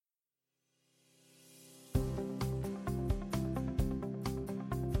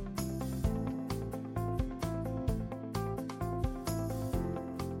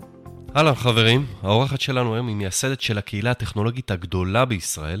הלאה חברים, האורחת שלנו היום היא מייסדת של הקהילה הטכנולוגית הגדולה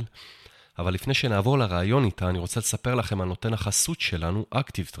בישראל, אבל לפני שנעבור לרעיון איתה, אני רוצה לספר לכם על נותן החסות שלנו,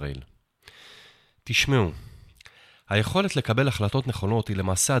 אקטיב-טרייל. תשמעו, היכולת לקבל החלטות נכונות היא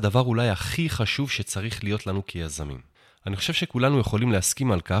למעשה הדבר אולי הכי חשוב שצריך להיות לנו כיזמים. אני חושב שכולנו יכולים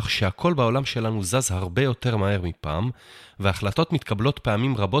להסכים על כך שהכל בעולם שלנו זז הרבה יותר מהר מפעם, וההחלטות מתקבלות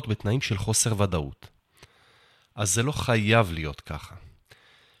פעמים רבות בתנאים של חוסר ודאות. אז זה לא חייב להיות ככה.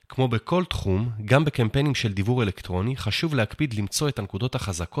 כמו בכל תחום, גם בקמפיינים של דיוור אלקטרוני, חשוב להקפיד למצוא את הנקודות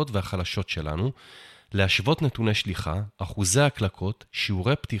החזקות והחלשות שלנו, להשוות נתוני שליחה, אחוזי הקלקות,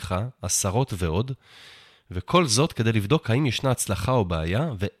 שיעורי פתיחה, עשרות ועוד, וכל זאת כדי לבדוק האם ישנה הצלחה או בעיה,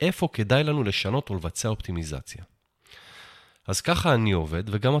 ואיפה כדאי לנו לשנות ולבצע אופטימיזציה. אז ככה אני עובד,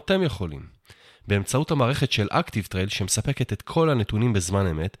 וגם אתם יכולים. באמצעות המערכת של אקטיב-טרייל, שמספקת את כל הנתונים בזמן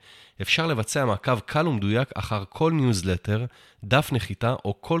אמת, אפשר לבצע מעקב קל ומדויק אחר כל ניוזלטר, דף נחיתה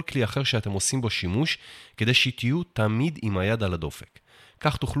או כל כלי אחר שאתם עושים בו שימוש, כדי שתהיו תמיד עם היד על הדופק.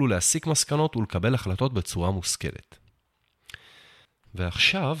 כך תוכלו להסיק מסקנות ולקבל החלטות בצורה מושכלת.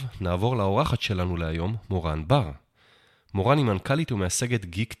 ועכשיו נעבור לאורחת שלנו להיום, מורן בר. מורן היא מנכ"לית ומייסדת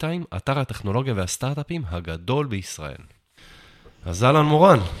גיק טיים, אתר הטכנולוגיה והסטארט-אפים הגדול בישראל. אז אהלן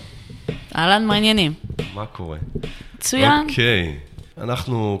מורן. אהלן, מה העניינים? מה קורה? מצוין. אוקיי.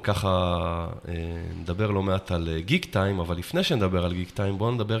 אנחנו ככה נדבר לא מעט על גיק טיים, אבל לפני שנדבר על גיק טיים,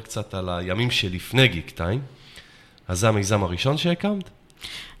 בואו נדבר קצת על הימים שלפני גיק טיים. אז זה המיזם הראשון שהקמת?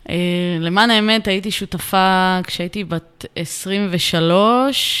 למען האמת, הייתי שותפה, כשהייתי בת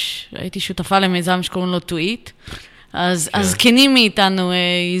 23, הייתי שותפה למיזם שקוראים לו to eat. אז הזקנים מאיתנו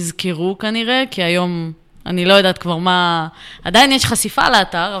יזכרו כנראה, כי היום אני לא יודעת כבר מה, עדיין יש חשיפה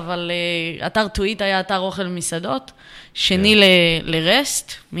לאתר, אבל אתר to eat היה אתר אוכל מסעדות, שני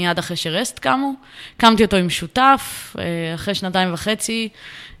לרסט, מיד אחרי שרסט קמו. קמתי אותו עם שותף, אחרי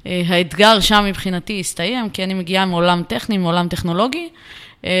 2.5 האתגר שם מבחינתי הסתיים, כי אני מגיעה מעולם טכני, מעולם טכנולוגי,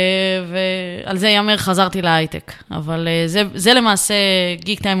 ועל זה יאמר חזרתי להייטק. אבל זה למעשה,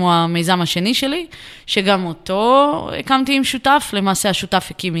 גיק טיים הוא המיזם השני שלי, שגם אותו הקמתי עם שותף, למעשה השותף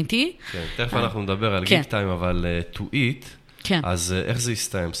הקים איתי. כן, תכף אנחנו נדבר על גיק טיים, אבל to eat, אז איך זה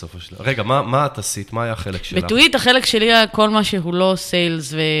יסתיים בסופו של דבר? רגע, מה את עשית? מה היה החלק שלך? ב-to eat החלק שלי היה כל מה שהוא לא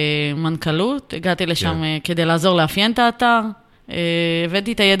סיילס ומנכ"לות. הגעתי לשם כדי לעזור לאפיין את האתר.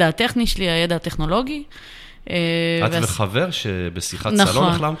 הבאתי את הידע הטכני שלי, הידע הטכנולוגי. את וחבר שבשיחת סלון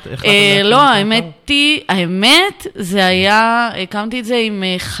החלמת? לא, האמת, זה היה, הקמתי את זה עם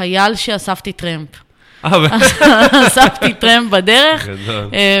חייל שאספתי טרמפ. אספתי טרמפ בדרך,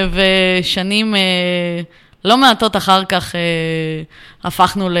 ושנים לא מעטות אחר כך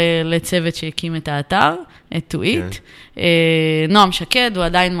הפכנו לצוות שהקים את האתר, את to eat. נועם שקד, הוא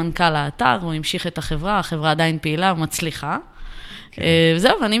עדיין מנכ"ל האתר, הוא המשיך את החברה עדיין פעילה, מצליחה.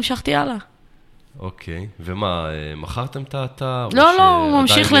 וזהו, ואני המשכתי הלאה. אוקיי, ומה, מכרתם את האתר? לא, הוא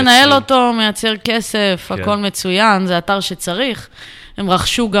ממשיך לנהל אותו, מייצר כסף, הכל מצוין, זה אתר שצריך. הם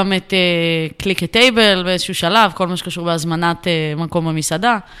רכשו גם את קליק-טייבל באיזשהו שלב, כל מה שקשור בהזמנת מקום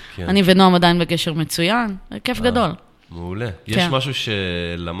במסעדה. אני ונועם עדיין בקשר מצוין, כיף גדול. מעולה. יש משהו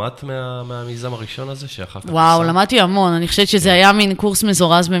שלמדת מהמיזם הראשון הזה, שאחר כך... וואו, למדתי המון. אני חושבת שזה היה מין קורס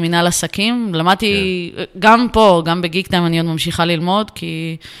מזורז במנהל עסקים. למדתי, גם פה, גם בגיק טיים אני עוד ממשיכה ללמוד,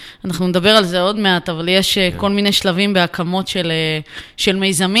 כי אנחנו נדבר על זה עוד מעט, אבל יש כל מיני שלבים בהקמות של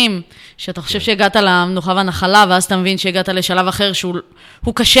מיזמים, שאתה חושב שהגעת למנוחה והנחלה, ואז אתה מבין שהגעת לשלב אחר שהוא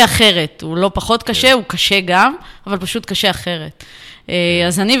קשה אחרת. הוא לא פחות קשה, הוא קשה גם, אבל פשוט קשה אחרת.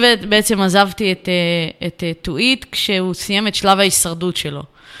 אז אני בעצם עזבתי את to eat כשהוא סיים את שלב ההישרדות שלו.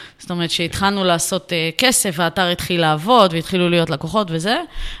 זאת אומרת שהתחלנו לעשות כסף, האתר התחיל לעבוד והתחילו להיות לקוחות וזה,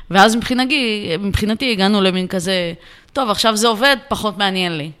 ואז מבחינתי הגענו למין כזה, טוב, עכשיו זה עובד, פחות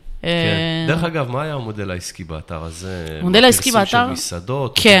מעניין לי. דרך אגב, מה היה המודל העסקי באתר הזה? המודל העסקי באתר? פרסום של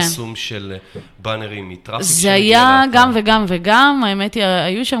מסעדות, פרסום של באנרים מטראפיק? זה היה גם וגם וגם, האמת היא,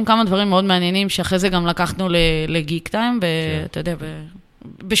 היו שם כמה דברים מאוד מעניינים, שאחרי זה גם לקחנו לגיק טיים, אתה יודע,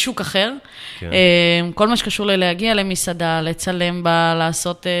 בשוק אחר. כל מה שקשור להגיע למסעדה, לצלם בה,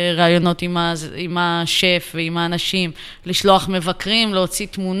 לעשות רעיונות עם השף ועם האנשים, לשלוח מבקרים, להוציא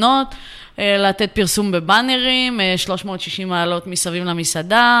תמונות, לתת פרסום בבאנרים, 360 מעלות מסביב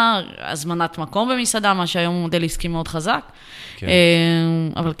למסעדה, הזמנת מקום במסעדה, מה שהיום הוא מודל עסקי מאוד חזק.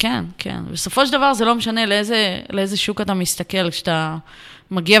 אבל כן. בסופו של דבר זה לא משנה לאיזה שוק אתה מסתכל, כשאתה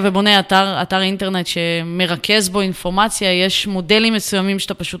מגיע ובונה אתר אינטרנט שמרכז בו אינפורמציה, יש מודלים מסוימים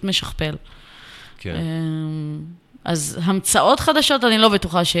שאתה פשוט משכפל. כן. אז המצאות חדשות אני לא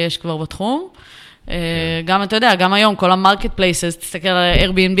בטוחה שיש כבר בתחום. גם, אתה יודע, גם היום, כל המרקט פלייסס, תסתכל על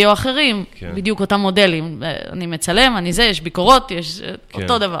Airbnb או אחרים, בדיוק אותם מודלים. אני מצלם, יש ביקורות, יש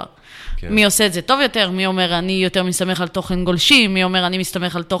אותו דבר. מי עושה את זה טוב יותר, מי אומר אני יותר מסתמך על תוכן גולשי, מי אומר אני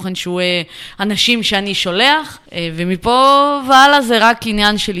מסתמך על תוכן שהוא אנשים שאני שולח, ומפה והלאה זה רק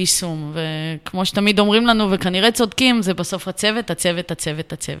עניין של יישום, וכמו שתמיד אומרים לנו, וכנראה צודקים, זה בסוף הצוות,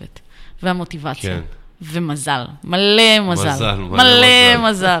 והמוטיבציה. כן. ומזל, מלא מזל. מלא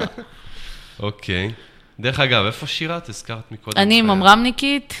מזל. אוקיי. דרך אגב, איפה שירת? הזכרת מקודם. אני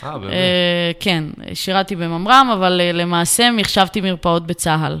ממרמניקית. באמת? כן, שירתי בממרם, אבל למעשה מחשבתי מרפאות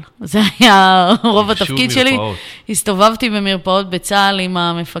בצהל. זה היה רוב התפקיד שלי. הסתובבתי במרפאות בצהל עם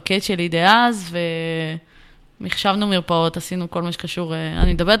המפקד שלי דאז, ומחשבנו מרפאות, עשינו כל מה שקשור,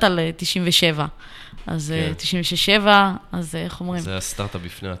 אני מדברת על 97. אז 97, אז איך אומרים? זה הסטארט-אפ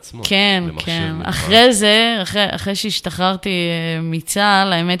בפני עצמו. כן, כן. אחרי זה, אחרי שהשתחררתי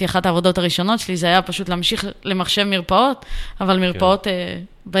מצה"ל, האמת היא, אחת העבודות הראשונות שלי, זה היה פשוט להמשיך למחשב מרפאות, אבל מרפאות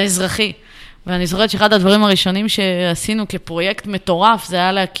באזרחי. ואני זוכרת שאחד הדברים הראשונים שעשינו כפרויקט מטורף, זה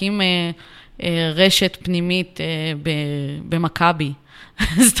היה להקים רשת פנימית במכבי.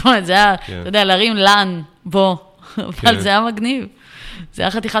 זאת אומרת, זה היה, אתה יודע, להרים לן, בוא, אבל זה היה מגניב. זה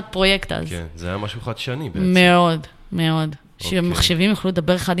היה חתיכת פרויקט אז. כן, זה היה משהו חדשני בעצם. מאוד, מאוד. שמחשבים יוכלו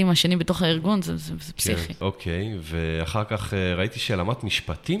לדבר אחד עם השני בתוך הארגון, זה פסיכי. אוקיי, ואחר כך ראיתי שלמדת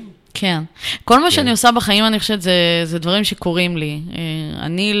משפטים? כן. כל מה שאני עושה בחיים, אני חושבת, זה דברים שקורים לי.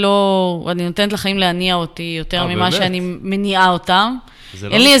 אני נותנת לחיים להניע אותי יותר ממה שאני מניעה אותם.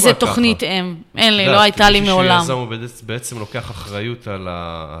 אין לי איזה תוכנית אין לי, לא הייתה לי מעולם. מישהו שיזם הוא בעצם לוקח אחריות על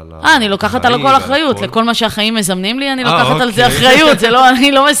אני לוקחת על הכל אחריות, לכל מה שהחיים מזמנים לי, אני לוקחת על זה אחריות,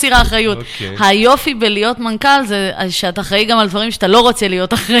 אני לא מסירה אחריות. היופי בלהיות מנכ"ל זה שאתה אחראי גם על דברים שאתה לא רוצה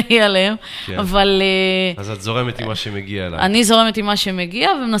להיות אחראי עליהם, אבל... אז את זורמת עם מה שמגיע אליי. אני זורמת עם מה שמגיע,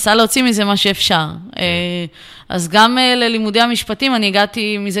 ומנסה להוציא מזה מה שאפשר. אז גם ללימודי המשפטים, אני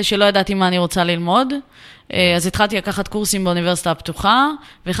הגעתי מזה שלא ידעתי מה אני רוצה ללמוד, אז התחלתי לקחת קורסים באוניברסיטה הפתוחה,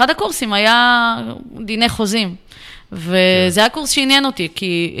 ואחד הקורסים היה דיני חוזים. וזה היה קורס שעניין אותי,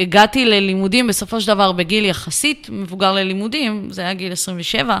 כי הגעתי ללימודים בסופו של דבר בגיל יחסית מבוגר ללימודים, זה היה גיל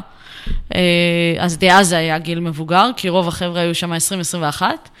 27, אז דאז זה היה גיל מבוגר, כי רוב החבר'ה היו שם 20-21,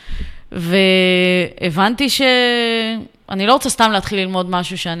 והבנתי שאני לא רוצה סתם להתחיל ללמוד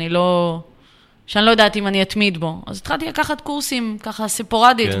משהו שאני לא יודעת אם אני אתמיד בו. אז התחלתי לקחת קורסים ככה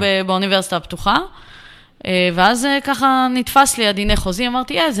ספורדית באוניברסיטה הפתוחה, ואז ככה נתפס לי הדיני חוזים,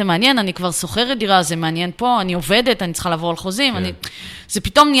 אמרתי, זה מעניין, אני כבר סוחרת דירה, זה מעניין פה, אני עובדת, אני צריכה לעבור על חוזים, זה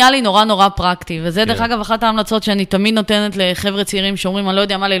פתאום נהיה לי נורא נורא פרקטי, וזה דרך אגב אחת ההמלצות שאני תמיד נותנת לחבר'ה צעירים שאומרים, אני לא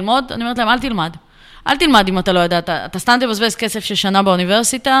יודע מה ללמוד, אני אומרת להם, אל תלמד אם אתה לא יודע, אתה סתם תבזבז כסף של שנה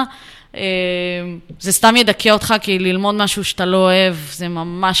באוניברסיטה, זה סתם ידכא אותך, כי ללמוד משהו שאתה לא אוהב, זה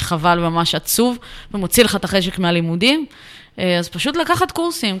ממש חבל וממש עצוב, ומוציא לך את החשק מהלימודים, אז פשוט לקחת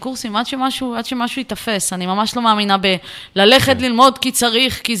קורסים, עד שמשהו יתפס. אני ממש לא מאמינה ללכת ללמוד כי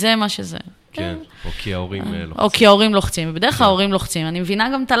צריך, כי זה מה שזה. כן, או כי ההורים לוחצים. או כי ההורים לוחצים, ובדרך כלל ההורים לוחצים. אני מבינה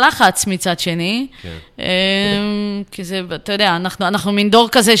גם את הלחץ מצד שני, כי זה, אתה יודע, אנחנו מין דור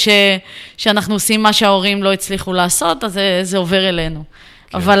כזה שאנחנו עושים מה שההורים לא הצליחו לעשות, אז זה עובר אלינו.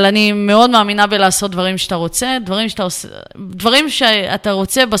 אבל אני מאוד מאמינה בלעשות דברים שאתה רוצה, דברים שאתה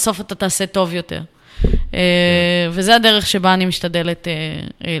רוצה, בסוף אתה תעשה טוב יותר. וזה הדרך שבה אני משתדלת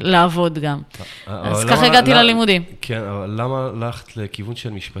לעבוד גם. אז ככה הגעתי ללימודים. כן, אבל למה הלכת לכיוון של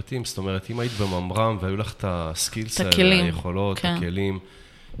משפטים? זאת אומרת, אם היית בממרם והיו לך את הסקילס, היכולות, הכלים,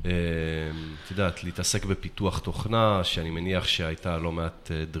 את יודעת, להתעסק בפיתוח תוכנה, שאני מניח שהייתה לא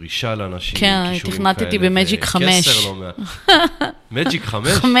מעט דרישה לאנשים. כן, תכנתתי במג'יק 5. כסר לא מעט. מג'יק 5?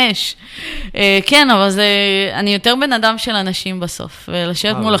 5. כן, אבל אני יותר בן אדם של אנשים בסוף.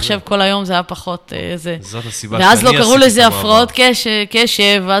 ולשבת מול לחשב כל היום זה היה פחות זה. זאת הסיבה ואז לא קראו לזה הפרעות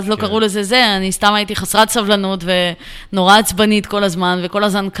קשב, ואז לא קראו לזה זה. אני סתם הייתי חסרת סבלנות ונורא עצבנית כל הזמן, וכל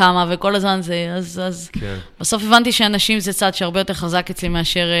הזמן קמה, וכל הזמן זה. אז בסוף הבנתי שאנשים זה צד שהרבה יותר חזק אצלי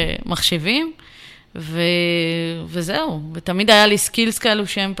מאשר מחשבים, וזהו. ותמיד היה לי סקילס כאלו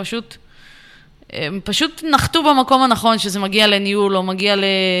שהם פשוט נחתו במקום הנכון, שזה מגיע לניהול, או מגיע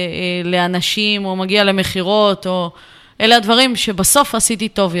לאנשים, או מגיע למחירות, או אלה הדברים שבסוף עשיתי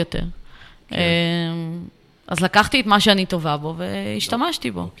טוב יותר. אז לקחתי את מה שאני טובה בו,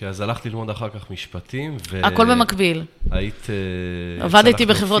 והשתמשתי בו. אוקיי, אז הלכת ללמוד אחר כך משפטים, הכל במקביל. היית... עבדתי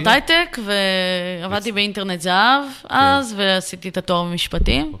בחברות הייטק, ועבדתי באינטרנט זהב אז, ועשיתי את התואר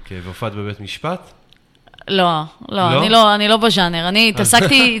במשפטים. אוקיי, והופעת בבית משפט? לא, אני לא בז'אנר. אני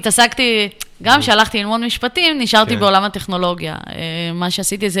התעסקתי, גם שהלכתי ללמוד משפטים, נשארתי בעולם הטכנולוגיה. מה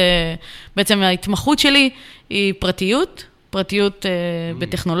שעשיתי זה, בעצם ההתמחות שלי היא פרטיות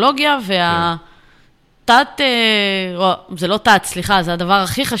בטכנולוגיה, זה לא תת, סליחה, זה הדבר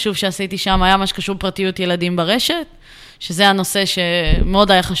הכי חשוב שעשיתי שם, היה מה שקשור פרטיות ילדים ברשת, שזה הנושא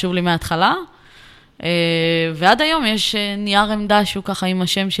שמאוד היה חשוב לי מההתחלה. ועד היום יש נייר עמדה שהוא ככה עם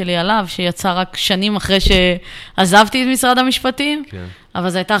השם שלי עליו, שיצא רק שנים אחרי שעזבתי את משרד המשפטים, כן. אבל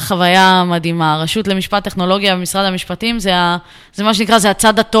זו הייתה חוויה מדהימה. הרשות למשפט טכנולוגיה במשרד המשפטים, זה מה שנקרא, זה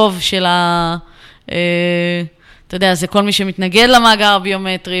הצד הטוב של אתה יודע, זה כל מי שמתנגד למאגר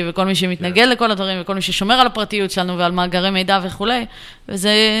הביומטרי, וכל מי שמתנגד לכל הדברים, וכל מי ששומר על הפרטיות שלנו ועל מאגרי מידע וכו'.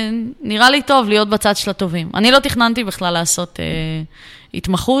 וזה נראה לי טוב להיות בצד של הטובים. אני לא תכננתי בכלל לעשות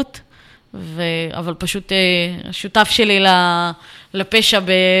התמחות, אבל פשוט השותף שלי לפשע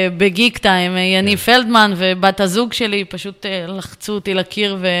בגיק טיים, יניב פלדמן ובת הזוג שלי, פשוט לחצו אותי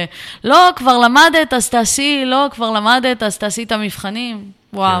לקיר ולא, כבר למדת, אז תעשי, לא, כבר למדת, אז תעשי את המבחנים.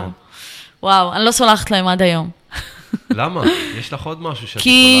 וואו, וואו, אני לא סולחת להם עד היום. למה? יש לך עוד משהו שאת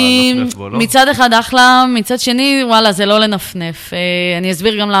יכולה לנפנף בו, לא? מצד אחד אחלה, מצד שני, וואלה, זה לא לנפנף. אני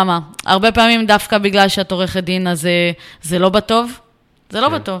אסביר גם למה. הרבה פעמים דווקא בגלל שאת עורכת דין, אז זה לא בטוב. זה לא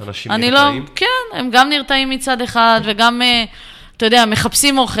בטוב. אנשים נרתעים? כן, הם גם נרתעים מצד אחד, וגם, אתה יודע,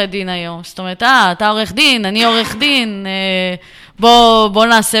 מחפשים עורכי דין היום. זאת אומרת, אתה עורך דין, אני עורך דין, בוא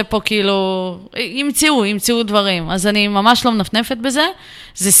נעשה פה כאילו, ימצאו דברים. אז אני ממש לא מנפנפת בזה.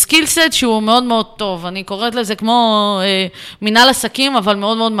 זה סקילסט שהוא מאוד מאוד טוב. אני קוראת לזה כמו מנהל עסקים, אבל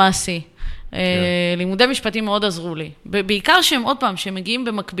מאוד מאוד מעשי. לימודי משפטים מאוד עזרו לי. בעיקר שהם, עוד פעם, שהם מגיעים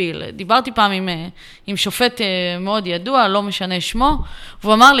במקביל. דיברתי פעם עם שופט מאוד ידוע, לא משנה שמו,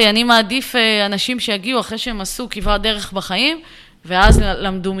 והוא אמר לי, אני מעדיף אנשים שיגיעו אחרי שהם עשו כברת דרך בחיים, ואז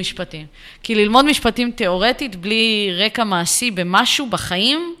למדו משפטים. כי ללמוד משפטים תיאורטית, בלי רקע מעשי במשהו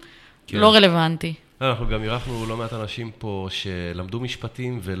בחיים, לא רלוונטי. אנחנו גם אירחנו לא מעט אנשים פה שלמדו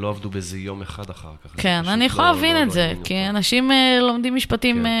משפטים ולא עבדו בזה יום אחד אחר כך. כן, אני יכולה להבין את זה, כי אנשים לומדים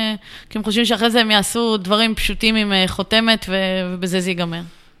משפטים, כי הם חושבים שאחרי זה הם יעשו דברים פשוטים עם חותמת, ובזה זה ייגמר.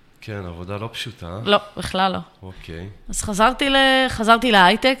 כן, עבודה לא פשוטה. לא, בכלל לא. אוקיי. אז חזרתי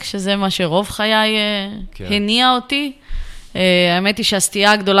להייטק, שזה מה שרוב חיי הניע אותי. האמת היא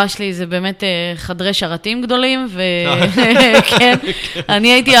שהסטייה הגדולה שלי זה באמת חדרי שרתים גדולים, וכן,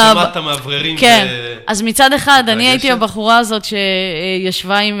 אני הייתי... את שמעת המאווררים. כן, אז מצד אחד, אני הייתי הבחורה הזאת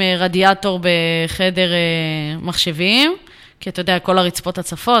שישבה עם רדיאטור בחדר מחשבים, כי אתה יודע, כל הרצפות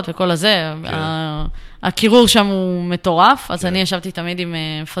הצפות וכל הזה, הקירור שם הוא מטורף, אז אני ישבתי תמיד עם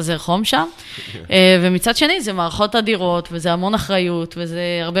מפזר חום שם, ומצד שני זה מערכות אדירות, וזה המון אחריות, וזה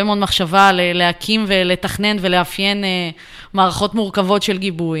הרבה מאוד מחשבה להקים ולתכנן ולאפיין מערכות מורכבות של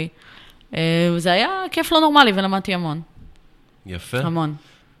גיבוי. וזה היה כיף לא נורמלי, ולמדתי המון. יפה. המון.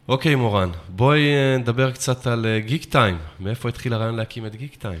 אוקיי, מורן, בואי נדבר קצת על גיק טיים. מאיפה התחיל הרעיון להקים את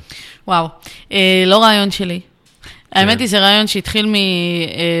גיק טיים? וואו, לא רעיון שלי. האמת היא, זה רעיון שהתחיל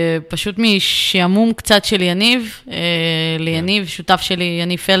פשוט משעמום קצת של יניב, ליניב, שותף שלי,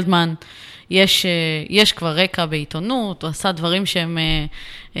 יניב פלדמן, יש כבר רקע בעיתונות, הוא עשה דברים שהם,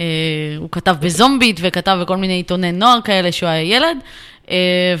 הוא כתב בזומבית וכתב בכל מיני עיתוני נוער כאלה שהוא היה ילד,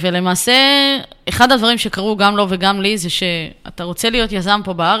 ולמעשה, אחד הדברים שקרו גם לו וגם לי, זה שאתה רוצה להיות יזם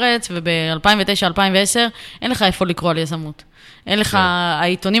פה בארץ, וב-2009-2010 אין לך איפה לקרוא על יזמות. אין לך,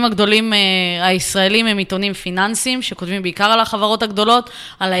 העיתונים הגדולים הישראלים הם עיתונים פיננסיים, שכותבים בעיקר על החברות הגדולות,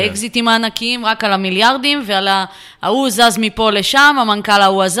 על האקזיטים הענקיים, רק על המיליארדים, ועל ההוא זז מפה לשם, המנכ"ל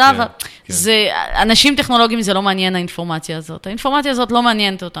ההוא עזב. זה, אנשים טכנולוגיים זה לא מעניין האינפורמציה הזאת. האינפורמציה הזאת לא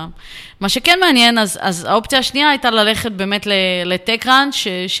מעניינת אותם. מה שכן מעניין, אז האופציה השנייה הייתה ללכת באמת לטק-ראנץ'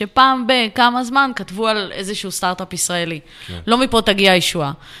 שפעם בכמה זמן כתבו על איזשהו סטארט-אפ ישראלי. לא מפה תגיע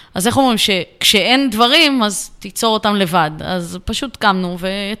הישועה. אז איך אומרים שכשאין דברים, אז תיצור אותם לבד. אז פשוט קמנו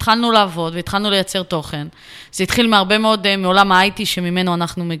והתחלנו לעבוד והתחלנו לייצר תוכן. זה התחיל מהרבה מאוד מעולם ה-IT שממנו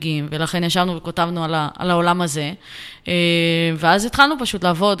אנחנו מגיעים, ולכן ישבנו וכותבנו על העולם הזה. ואז התחלנו פשוט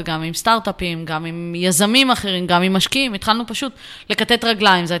לעבוד גם עם סטארט-אפים, גם עם יזמים אחרים, גם עם משקיעים. התחלנו פשוט לקטט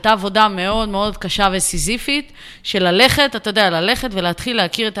רגליים. זו הייתה עבודה מאוד מאוד קשה וסיזיפית, של ללכת, אתה יודע, ללכת ולהתחיל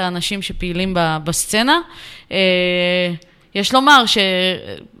להכיר את האנשים שפעילים בסצנה. יש לומר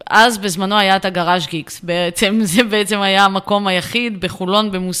שאז בזמנו היה את הגראז' גיקס, זה בעצם היה המקום היחיד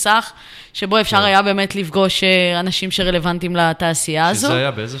בחולון במוסך, שבו אפשר היה באמת לפגוש אנשים שרלוונטיים לתעשייה הזו. שזה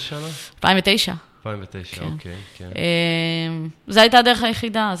היה באיזה שנה? 2009. 2009, אוקיי, כן. זו הייתה הדרך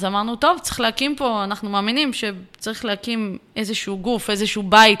היחידה, אז אמרנו, טוב, צריך להקים פה, אנחנו מאמינים שצריך להקים איזשהו גוף, איזשהו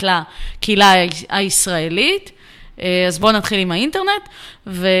בית לקהילה הישראלית, אז בואו נתחיל עם האינטרנט,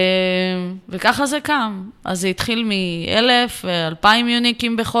 וככה זה קם. אז זה התחיל מ-1,000 ו-2,000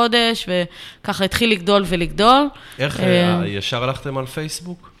 יוניקים בחודש, וככה התחיל לגדול ולגדול. איך, ישר הלכתם על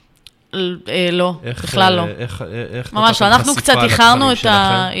פייסבוק? לא, בכלל לא. איך ממש, אנחנו קצת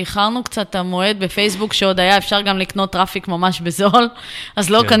איחרנו קצת את המועד בפייסבוק, שעוד היה אפשר גם לקנות טראפיק ממש בזול, אז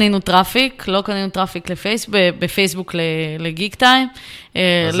לא קנינו טראפיק, בפייסבוק לגיק טיים,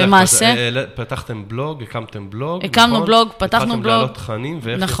 למעשה. פתחתם בלוג, הקמתם בלוג, הקמנו בלוג, פתחנו בלוג. התחלתם להעלות תכנים,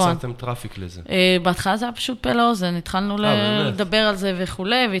 ואיך יצרתם טראפיק לזה? בהתחלה זה היה פשוט פה לאוזן, התחלנו לדבר על זה וכו',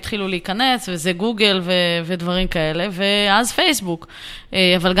 והתחילו להיכנס, וזה גוגל ודברים כאלה, ואז פייסבוק.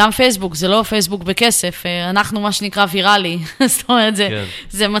 אבל גם פייסבוק, זה לא פייסבוק בכסף, אנחנו מה שנקרא ויראלי, זאת אומרת,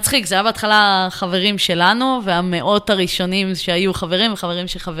 זה מצחיק, זה היה בהתחלה חברים שלנו, והמאות הראשונים שהיו חברים, וחברים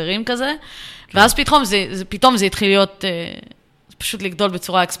שחברים כזה, ואז פתאום זה התחיל להיות, פשוט לגדול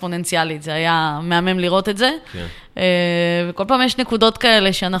בצורה אקספוננציאלית, זה היה מהמם לראות את זה, וכל פעם יש נקודות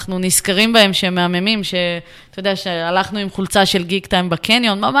כאלה שאנחנו נזכרים בהם, שהם מהממים, שאתה יודע, שהלכנו עם חולצה של גיק טיים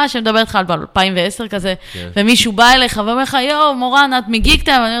בקניון, ממש, אני מדברת לך על 2010 כזה, ומישהו בא אליך ואומר לך, יו, מורן, את מגיק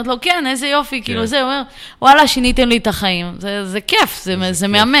טיים, ואני אומרת לו, כן, איזה יופי, כאילו זה, הוא אומר, וואלה, שיניתם לי את החיים, זה כיף, זה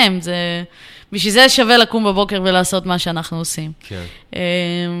מהמם, בשביל זה שווה לקום בבוקר ולעשות מה שאנחנו עושים.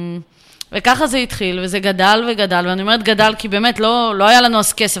 וככה זה התחיל, וזה גדל וגדל, ואני אומרת גדל כי באמת לא היה לנו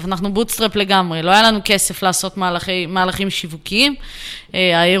אז כסף, אנחנו בוטסטראפ לגמרי, לא היה לנו כסף לעשות מהלכים שיווקיים.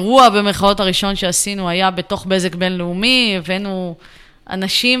 האירוע במרכאות הראשון שעשינו היה בתוך בזק בינלאומי, הבאנו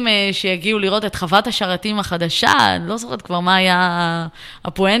אנשים שיגיעו לראות את חוות השרתים החדשה, אני לא זוכרת כבר מה היה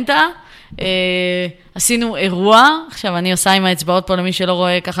הפואנטה, עשינו אירוע, עכשיו אני עושה עם האצבעות פה למי שלא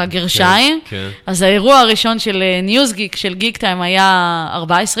רואה ככה גרשיים, אז האירוע הראשון של ניוז גיק, של גיק טיים היה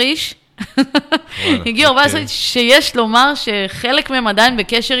 14 איש, הגיעו 14 שיש לומר שחלק מהם עדיין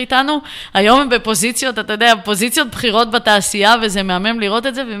בקשר איתנו, היום הם בפוזיציות, אתה יודע, פוזיציות בחירות בתעשייה, וזה מהמם לראות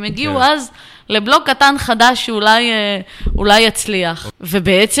את זה, והם הגיעו אז לבלוג קטן חדש שאולי יצליח.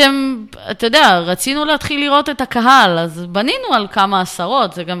 ובעצם, אתה יודע, רצינו להתחיל לראות את הקהל, אז בנינו על כמה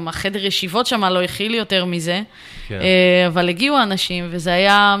עשרות, זה גם החדר ישיבות שם לא הכיל יותר מזה, אבל הגיעו אנשים, וזה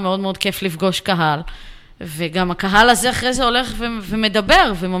היה מאוד מאוד כיף לפגוש קהל. וגם הקהל הזה אחרי זה הולך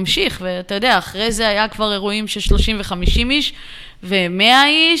ומדבר וממשיך, ואתה יודע, אחרי זה היה כבר אירועים של 30 ו-50 איש, ו-100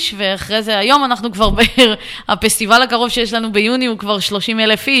 איש, ואחרי זה, היום אנחנו כבר הפסטיבל הקרוב שיש לנו ביוני הוא כבר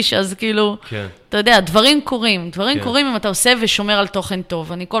 30,000 איש, אז כאילו, אתה יודע, דברים קורים אם אתה עושה ושומר על תוכן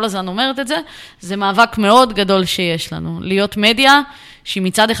טוב. אני כל הזמן אומרת את זה, זה מאבק מאוד גדול שיש לנו. להיות מדיה, שהיא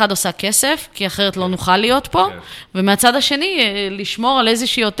מצד אחד עושה כסף, כי אחרת לא נוכל להיות פה, ומהצד השני, לשמור על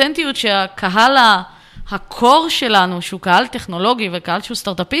איזושהי אותנטיות שהקהל הקור שלנו, שהוא קהל טכנולוגי וקהל שהוא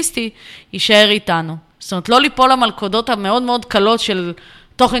סטארט-אפיסטי, יישאר איתנו. זאת אומרת, לא ליפול למלכודות המאוד מאוד קלות של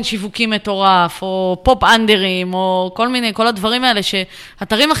תוכן שיווקי מטורף, או פופ אנדרים, או כל הדברים האלה,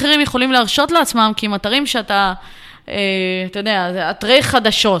 שאתרים אחרים יכולים להרשות לעצמם, כי הם אתרים שאתה, אתה יודע, אתרי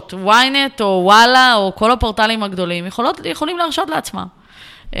חדשות, ynet או וואלה, או כל הפורטלים הגדולים, יכולים להרשות לעצמם.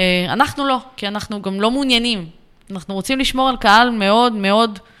 אנחנו לא, כי אנחנו גם לא מעוניינים. אנחנו רוצים לשמור על קהל מאוד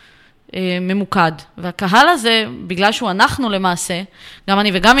מאוד ממוקד. והקהל הזה, בגלל שהוא אנחנו למעשה, גם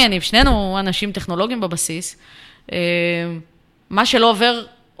אני וגם יניב, שנינו אנשים טכנולוגיים בבסיס, מה שלא עובר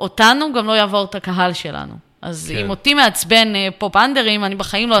אותנו, גם לא יעבור את הקהל שלנו. אז אם אותי מעצבן פופ אנדרים, אני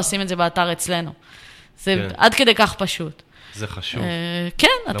בחיים לא אשים את זה באתר אצלנו. זה עד כדי כך פשוט. זה חשוב. כן,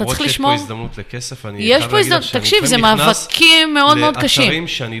 אתה צריך לשמור. למרות שיש פה הזדמנות לכסף, אני יש פה הזדמנות, תקשיב, זה מאבקים מאוד מאוד קשים. לאתרים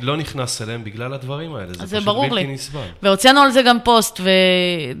שאני לא נכנס אליהם בגלל הדברים האלה, זה פשוט בלתי נסבל. והוצאנו על זה גם פוסט,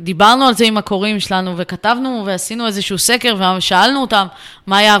 ודיברנו על זה עם הקוראים שלנו, וכתבנו ועשינו איזשהו סקר, ושאלנו אותם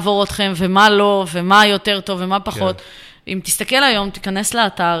מה יעבור אתכם, ומה לא, ומה יותר טוב, ומה פחות. אם תסתכל היום, תיכנס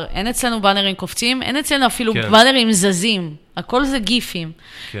לאתר, אין אצלנו בנרים קופצים, אין אצלנו אפילו בנרים זזים, הכל זה גיפים.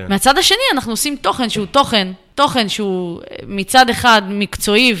 מהצד השני, אנחנו עושים תוכן שהוא מצד אחד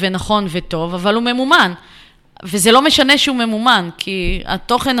מקצועי ונכון וטוב, אבל הוא ממומן. וזה לא משנה שהוא ממומן, כי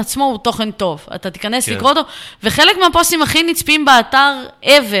התוכן עצמו הוא תוכן טוב. אתה תיכנס לקרוא אותו, וחלק מהפוסטים הכי נצפים באתר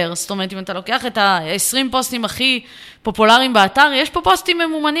ever, זאת אומרת, אם אתה לוקח את ה-20 פוסטים הכי פופולריים באתר, יש פה פוסטים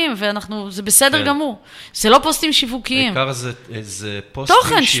ממומנים, זה בסדר גמור. זה לא פוסטים שיווקיים. העיקר זה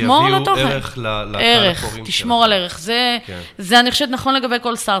פוסטים שיביאו ערך לקהל הקוראים שלך. תשמור על ערך. זה אני חושבת נכון לגבי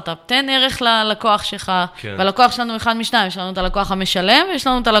כל סטארט-אפ. תן ערך ללקוח שלך, והלקוח שלנו אחד משניים, יש לנו את הלקוח המשלם, ויש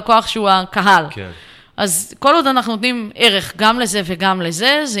לנו את הלקוח שהוא הקהל. אז כל עוד אנחנו נותנים ערך גם לזה וגם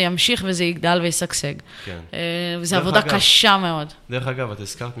לזה, זה ימשיך וזה יגדל ויסגשג. כן. וזו עבודה קשה מאוד. דרך אגב, את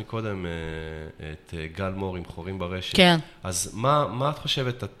הזכרת מקודם את גל מור עם חורים ברשת. כן. אז מה את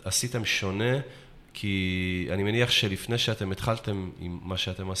חושבת, עשיתם שונה? כי אני מניח שלפני שאתם התחלתם עם מה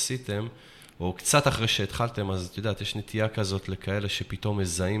שאתם עשיתם, או קצת אחרי שהתחלתם, אז את יודעת, יש נטייה כזאת לכאלה שפתאום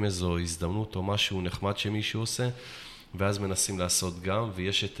מזהים איזו הזדמנות או משהו נחמד שמישהו עושה, ואז מנסים לעשות גם,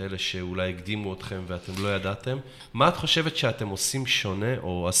 ויש את אלה שאולי הקדימו אתכם ואתם לא ידעתם. מה את חושבת שאתם עושים שונה,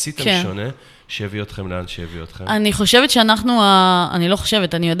 או עשיתם שונה, שהביא אתכם לאן שהביא אתכם? אני חושבת שאנחנו, אני לא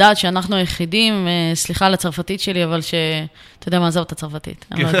חושבת, אני יודעת שאנחנו היחידים, סליחה על הצרפתית שלי, אבל אתה יודע מה, עזוב את הצרפתית,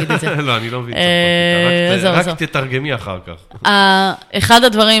 אני לא אגיד את זה. לא, אני לא מבין צרפתית, רק תתרגמי אחר כך. אחד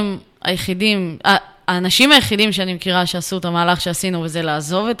הדברים היחידים, האנשים היחידים שאני מכירה שעשו את המהלך שעשינו, וזה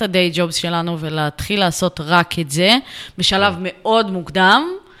לעזוב את ה-day jobs שלנו, ולהתחיל לעשות רק את זה, בשלב מאוד מוקדם,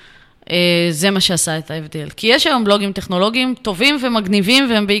 זה מה שעשה את ההבדל. כי יש היום בלוגים טכנולוגיים טובים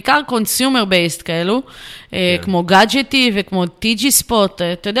ומגניבים, והם בעיקר consumer based כאלו, כמו גאדג'טי וכמו TG ספוט,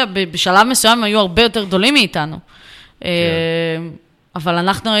 אתה יודע, בשלב מסוים היו הרבה יותר גדולים מאיתנו. אבל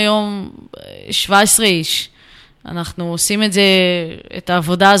אנחנו היום 17 איש, אנחנו עושים את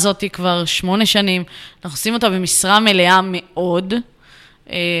העבודה הזאת כבר 8 שנים, אנחנו עושים אותה במשרה מלאה מאוד,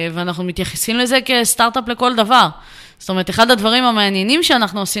 ואנחנו מתייחסים לזה כסטארט-אפ לכל דבר. זאת אומרת, אחד הדברים המעניינים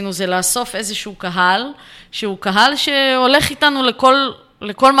שאנחנו עשינו זה לאסוף איזשהו קהל, שהוא קהל שהולך איתנו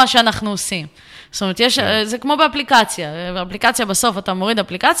לכל מה שאנחנו עושים. זאת אומרת, זה כמו באפליקציה. באפליקציה בסוף אתה מוריד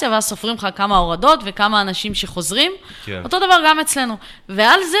אפליקציה, ואז סופרים לך כמה הורדות וכמה אנשים שחוזרים. אותו דבר גם אצלנו.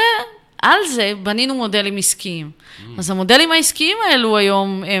 ועל זה בנינו מודלים עסקיים. אז המודלים העסקיים האלו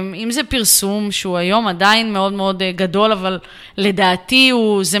היום, אם זה פרסום, שהוא היום עדיין מאוד מאוד גדול, אבל לדעתי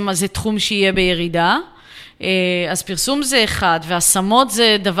זה תחום שיהיה בירידה. אז פרסום זה אחד, והשמות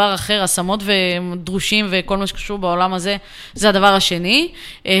זה דבר אחר, השמות ודרושים וכל מה שקשור בעולם הזה, זה הדבר השני,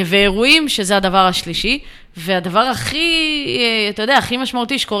 ואירועים שזה הדבר השלישי, והדבר הכי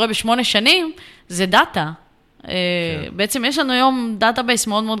משמעותי שקורה ב8 שנים, זה דאטה. בעצם יש לנו היום דאטאבייס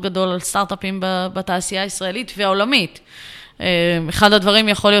מאוד מאוד גדול על סטארט-אפים בתעשייה הישראלית והעולמית. אחד הדברים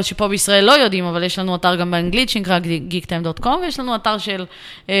יכול להיות שפה בישראל לא יודעים, אבל יש לנו אתר גם באנגלית שנקרא geektime.com, ויש לנו אתר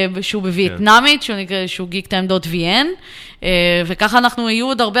שהוא בווייטנאמית, שהוא geektime.vn, וככה אנחנו יהיו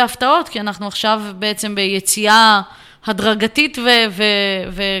עוד הרבה הפתעות, כי אנחנו עכשיו בעצם ביציאה הדרגתית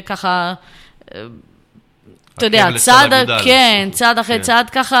וככה, אתה יודע, צעד אחרי צעד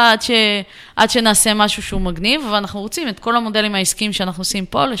ככה, עד שנעשה משהו שהוא מגניב, ואנחנו רוצים את כל המודלים העסקיים שאנחנו עושים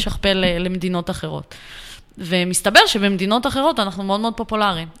פה, לשכפל למדינות אחרות. ומסתבר שבמדינות אחרות אנחנו מאוד מאוד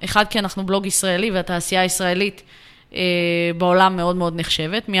פופולריים. אחד, כי אנחנו בלוג ישראלי, והתעשייה הישראלית בעולם מאוד מאוד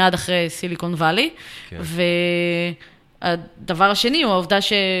נחשבת, מיד אחרי סיליקון ואלי. והדבר השני הוא העובדה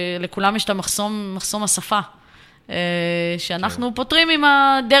שלכולם יש את מחסום השפה. שאנחנו פותרים עם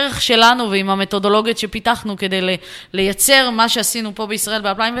הדרך שלנו ועם המתודולוגיות שפיתחנו כדי לייצר מה שעשינו פה בישראל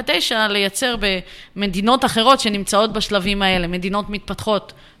ב-2009, לייצר במדינות אחרות שנמצאות בשלבים האלה, מדינות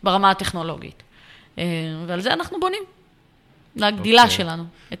מתפתחות ברמה הטכנולוגית. ועל זה אנחנו בונים, לגדילה שלנו,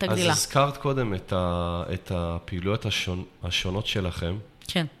 את הגדילה. אז הזכרת קודם את הפעילויות השונות שלכם.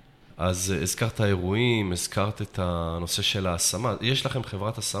 כן. אז הזכרת האירועים, הזכרת את הנושא של ההשמה. יש לכם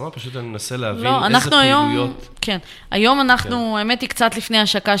חברת השמה? פשוט אני מנסה להבין איזה פעילויות. כן, היום אנחנו, האמת היא קצת לפני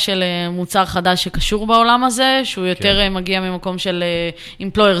השקה של מוצר חדש שקשור בעולם הזה, שהוא יותר מגיע ממקום של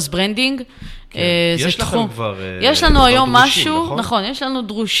employers branding. יש לכם כבר יש לנו היום משהו, נכון, יש לנו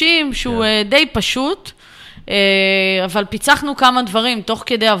דרושים שהוא די פשוט, אבל פיצחנו כמה דברים, תוך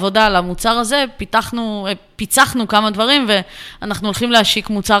כדי עבודה על המוצר הזה, פיצחנו כמה דברים, ואנחנו הולכים להשיק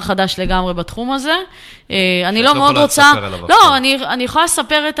מוצר חדש לגמרי בתחום הזה. אני לא מאוד רוצה, לא, אני יכולה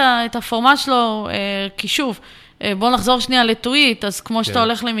לספר את הפורמט שלו, כי שוב, בוא נחזור שנייה לטוויט, אז כמו שאתה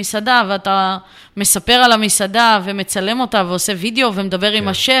הולך למסעדה, ואתה מספר על המסעדה, ומצלם אותה, ועושה וידאו, ומדבר עם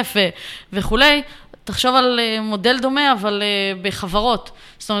השף, וכולי, תחשוב על מודל דומה, אבל בחברות.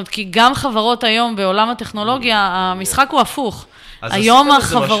 זאת אומרת, כי גם חברות היום בעולם הטכנולוגיה, המשחק הוא הפוך. היום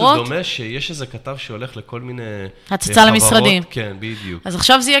החברות... אז עשיתם איזה משהו דומה, שיש איזה כתב שהולך לכל מיני הצצה למשרדים. כן, בדיוק. אז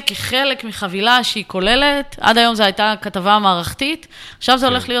עכשיו זה יהיה כחלק מחבילה שהיא כוללת, עד היום זו הייתה כתבה מערכתית, עכשיו זה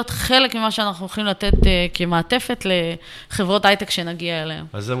הולך להיות חלק ממה שאנחנו הולכים לתת כמעטפת לחברות הייטק שנגיע אליהם.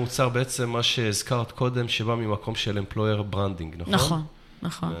 אז זה מוצר בעצם מה שהזכרת קודם, שבא ממקום של employer branding, נכון? נכון.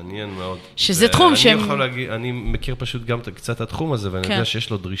 נכון. מעניין מאוד. שזה תחום אני מכיר פשוט גם קצת את התחום הזה, ואני יודע שיש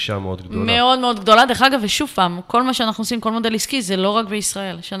לו דרישה מאוד גדולה. מאוד מאוד גדולה. דרך אגב, ושוב פעם, כל מה שאנחנו עושים, כל מודל עסקי, זה לא רק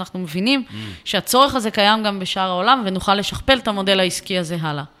בישראל, שאנחנו מבינים שהצורך הזה קיים גם בשאר העולם, ונוכל לשכפל את המודל העסקי הזה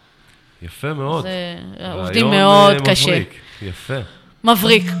הלאה. יפה מאוד. עובדים מאוד קשה. יפה.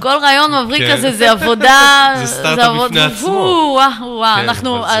 מבריק. כל רעיון מבריק הזה, זה עבודה... זה סטארט-אפ בפני עצמו.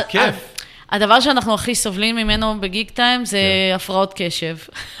 אנחנו... זה כיף. הדבר שאנחנו הכי סובלים ממנו בגיק טיים זה הפרעות קשב.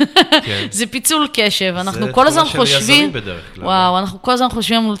 זה פיצול קשב. אנחנו כל הזמן חושבים, וואו, אנחנו כל הזמן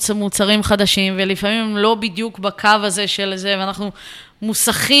חושבים על מוצרים חדשים, ולפעמים הם לא בדיוק בקו הזה של זה, ואנחנו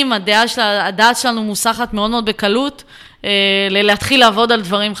מוסכים, הדעת שלנו מוסחת מאוד מאוד בקלות, להתחיל לעבוד על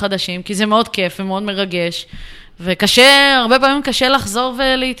דברים חדשים, כי זה מאוד כיף ומאוד מרגש. וקשה, הרבה פעמים קשה לחזור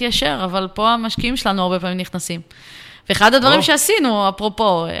ולהתיישר, אבל פה המשקיעים שלנו הרבה פעמים נכנסים. ואחד הדברים שעשינו,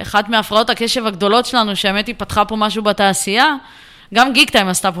 אפרופו, אחת מהפרעות הקשב הגדולות שלנו, שהאמת היא פתחה פה משהו בתעשייה, גם גיק טיים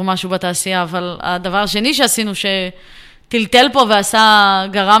עשתה פה משהו בתעשייה, אבל הדבר השני שעשינו, שטלטל פה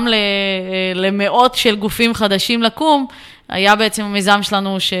גרם למאות של גופים חדשים לקום, היה בעצם המיזם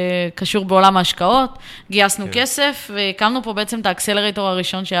שלנו שקשור בעולם ההשקעות, גייסנו כסף, והקמנו פה בעצם את האקסלרטור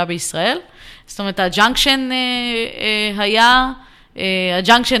הראשון שהיה בישראל, זאת אומרת,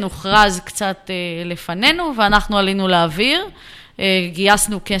 הג'אנקשן הוכרז קצת לפנינו, ואנחנו עלינו לאוויר,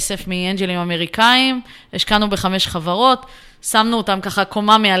 גייסנו כסף מאנג'לים אמריקאים, השקענו ב5 חברות, שמנו אותם ככה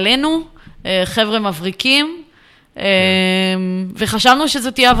קומה מעלינו, חבר'ה מבריקים, וחשבנו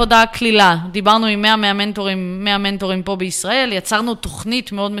שזו תהיה עבודה כלילה. דיברנו עם 100 מנטורים פה בישראל, יצרנו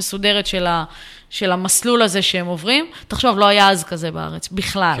תוכנית מאוד מסודרת של המסלול הזה שהם עוברים. תחשוב, לא היה אז כזה בארץ,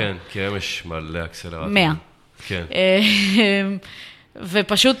 בכלל. כן, כי היום יש מלא אקסלרטורים. 100. כן.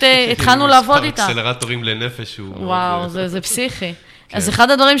 ופשוט התחלנו לעבוד איתה. אקסלרטורים לנפש הוא... וואו, זה פסיכי. אז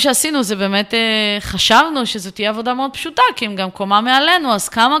אחד הדברים שעשינו זה באמת חשבנו שזו תהיה עבודה מאוד פשוטה, כי אם גם קומה מעלינו, אז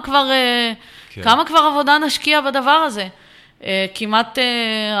כמה כבר עבודה נשקיע בדבר הזה? כמעט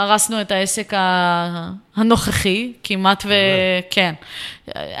הרסנו את העסק הנוכחי, כמעט וכן.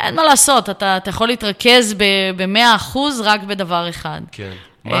 אין מה לעשות, אתה יכול להתרכז ב100% רק בדבר אחד. כן.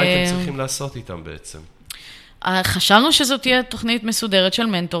 מה הייתם צריכים לעשות איתם בעצם? חשבנו שזו תהיה תוכנית מסודרת של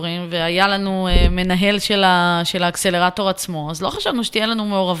מנטורים, והיה לנו מנהל של האקסלרטור עצמו, אז לא חשבנו שתהיה לנו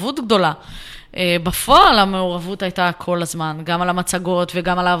מעורבות גדולה. בפועל המעורבות הייתה כל הזמן, גם על המצגות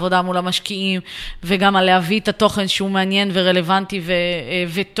וגם על העבודה מול המשקיעים, וגם על להביא את התוכן שהוא מעניין ורלוונטי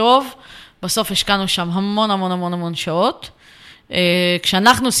וטוב. בסוף השקענו שם המון שעות.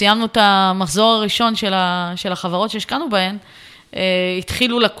 כשאנחנו סיימנו את המחזור הראשון של החברות שהשקענו בהן,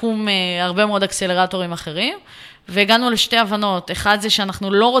 התחילו לקום הרבה מאוד אקסלרטורים אחרים, והגענו לשתי הבנות. אחד זה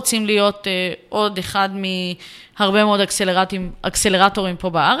שאנחנו לא רוצים להיות עוד אחד מהרבה מאוד אקסלרטורים פה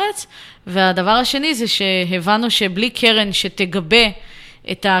בארץ, והדבר השני זה שהבנו שבלי קרן שתגבה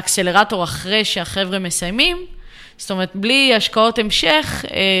את האקסלרטור אחרי שהחבר'ה מסיימים, זאת אומרת, בלי השקעות המשך,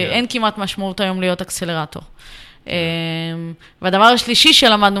 אין כמעט משמעות היום להיות אקסלרטור. והדבר השלישי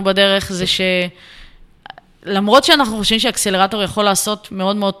שלמדנו בדרך זה למרות שאנחנו חושבים שהאקסלרטור יכול לעשות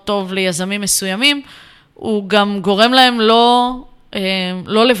מאוד מאוד טוב ליזמים מסוימים, הוא גם גורם להם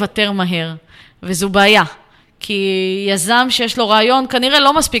לא לוותר מהר, וזו בעיה. כי יזם שיש לו רעיון כנראה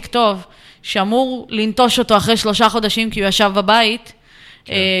לא מספיק טוב, שאמור לנטוש אותו אחרי 3 חודשים כי הוא ישב בבית,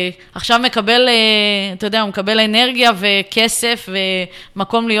 עכשיו מקבל, אתה יודע, הוא מקבל אנרגיה וכסף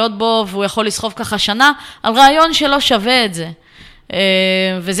ומקום להיות בו, והוא יכול לסחוב ככה שנה, על רעיון שלא שווה את זה.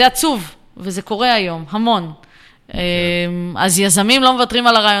 וזה עצוב. וזה קורה היום, המון. אז יזמים לא מוותרים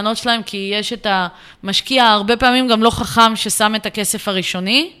על הרעיונות שלהם, כי יש את המשקיע הרבה פעמים גם לא חכם ששם את הכסף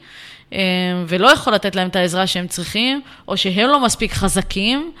הראשוני, ולא יכול לתת להם את העזרה שהם צריכים, או שהם לא מספיק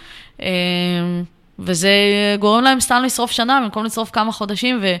חזקים, וזה גורם להם סתם לשרוף שנה, במקום לשרוף כמה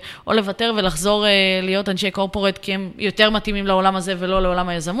חודשים, או לוותר ולחזור להיות אנשי קורפורט, כי הם יותר מתאימים לעולם הזה ולא לעולם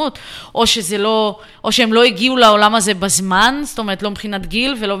היזמות, או שהם לא הגיעו לעולם הזה בזמן, זאת אומרת, לא מבחינת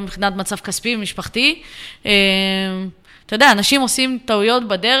גיל ולא מבחינת מצב כספי ומשפחתי. אתה יודע, אנשים עושים טעויות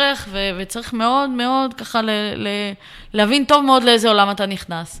בדרך, וצריך מאוד מאוד ככה להבין טוב מאוד לאיזה עולם אתה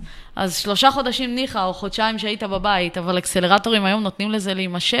נכנס. אז 3 חודשים ניחה, או חודשיים שהיית בבית, אבל אקסלרטורים היום נותנים לזה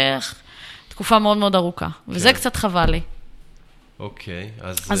להימשך, תקופה מאוד מאוד ארוכה, וזה קצת חבל לי. אוקיי,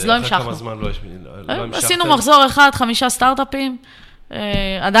 אז לא המשכנו. כמה זמן לא המשכתם? עשינו מחזור 1, 5 סטארט-אפים,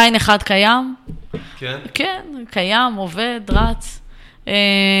 עדיין 1 קיים. כן? כן, קיים, עובד, רץ.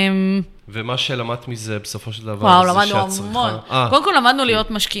 ומה שלמדת מזה בסופו של דבר, וואו, למדנו המון. קודם כל למדנו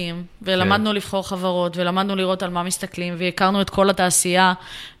להיות משקיעים, ולמדנו כן. לבחור חברות, ולמדנו לראות על מה מסתכלים, והכרנו את כל התעשייה,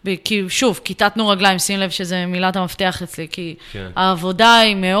 כי שוב, כיתתנו רגליים, שים לב שזה מילת המפתח אצלי, כי כן. העבודה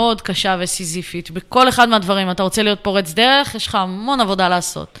היא מאוד קשה וסיזיפית. בכל אחד מהדברים, אתה רוצה להיות פורץ דרך, יש לך המון עבודה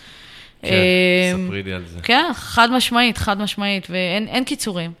לעשות. כן, ספרי לי על זה. כן, חד משמעית, ואין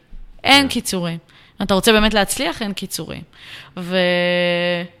קיצורים. אין קיצורים. אתה רוצה באמת להצליח, אין קיצורים.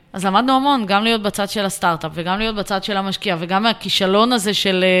 אז למדנו המון, גם להיות בצד של הסטארט-אפ, וגם להיות בצד של המשקיע, וגם הכישלון הזה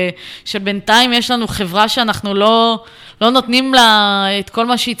של בינתיים יש לנו חברה שאנחנו לא נותנים לה את כל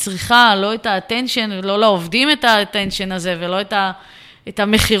מה שהיא צריכה, לא את האטנשן, ולא לעובדים את האטנשן הזה, ולא את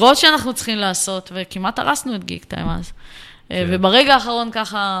המחירות שאנחנו צריכים לעשות, וכמעט הרסנו את גיק טיים אז. וברגע האחרון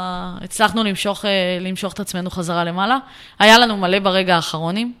ככה הצלחנו למשוך את עצמנו חזרה למעלה. היה לנו מלא ברגע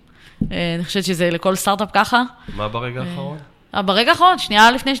האחרונים. אני חושבת שזה לכל סטארט-אפ ככה. מה ברגע האחרון? ברגע האחרון,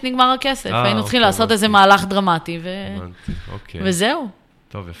 שנייה לפני שנגמר הכסף. היינו צריכים לעשות איזה מהלך דרמטי, וזהו.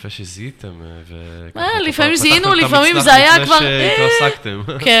 טוב, יפה שזיהיתם. לפעמים זיהינו, לפעמים זה היה כבר... שהתרסקתם.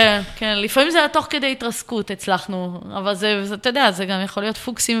 כן, כן, לפעמים זה היה תוך כדי התרסקות, הצלחנו. אבל זה, אתה יודע, זה גם יכול להיות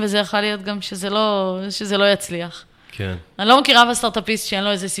פוקסים, וזה יכול להיות גם שזה לא יצליח. כן. אני לא מכירה בסטארט-אפיסט שאין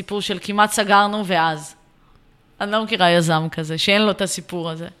לו איזה סיפור של כמעט סגרנו ואז. אני לא מכירה יזם כזה, שאין לו את הסיפור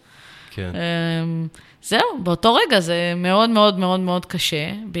הזה. כן. זהו, באותו רגע זה מאוד מאוד מאוד מאוד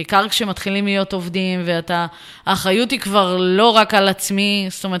קשה, בעיקר כשמתחילים להיות עובדים, האחריות היא כבר לא רק על עצמי,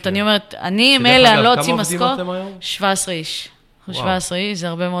 זאת אומרת, אני אומרת, אני מלא, אני לא אוציא משכורת. כמה עובדים אתם היום? 17 איש. 17 איש, זה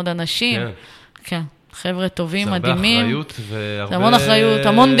הרבה מאוד אנשים. כן, חבר'ה טובים, מדהימים. זה הרבה אחריות והרבה... זה המון אחריות,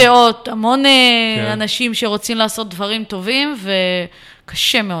 המון דעות, המון אנשים שרוצים לעשות דברים טובים,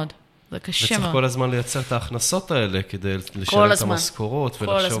 וקשה מאוד. זה קשה מאוד. וצריך כל הזמן לייצר את ההכנסות האלה, כדי לשלם את המשכורות,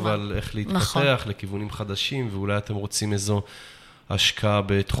 ולחשוב על איך להתפתח לכיוונים חדשים, ואולי אתם רוצים איזו השקעה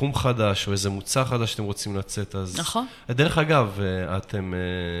בתחום חדש, או איזה מוצר חדש שאתם רוצים לצאת. נכון. דרך אגב, אתם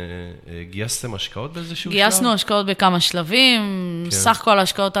גייסתם השקעות באיזשהו שלב? גייסנו השקעות בכמה שלבים, סך כל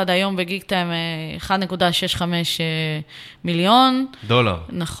ההשקעות עד היום בגיק טיים 1.65 מיליון. דולר.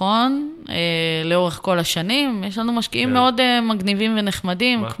 נכון, לאורך כל השנים. יש לנו משקיעים מאוד מגניבים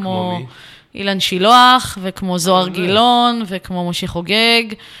ונחמדים, כמו אילן שילוח, וכמו זוהר גילון, וכמו משה חוגג,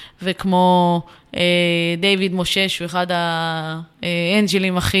 וכמו דיוויד משה, שהוא אחד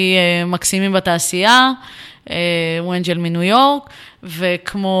האנג'לים הכי מקסימים בתעשייה, הוא אנג'ל מניו יורק,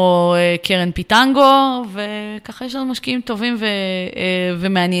 וכמו קרן פיטנגו, וככה יש לנו משקיעים טובים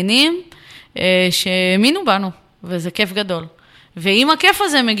ומעניינים, שהאמינו בנו, וזה כיף גדול. ועם הכיף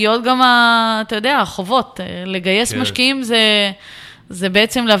הזה מגיעות גם, אתה יודע, החובות. לגייס משקיעים זה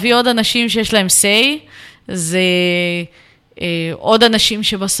בעצם להביא עוד אנשים שיש להם say, זה עוד אנשים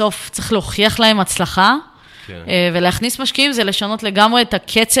שבסוף צריך להוכיח להם הצלחה, ולהכניס משקיעים זה לשנות לגמרי את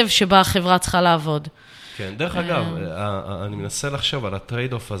הקצב שבה החברה צריכה לעבוד. כן, דרך אגב, אני מנסה לחשוב על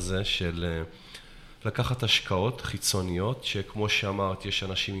הטרייד-אוף הזה של לקחת השקעות חיצוניות, שכמו שאמרת, יש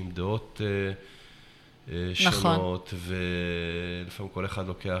אנשים עם דעות שונות, ולפעמים כל אחד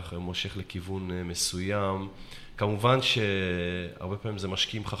לוקח, מושך לכיוון מסוים. כמובן שהרבה פעמים זה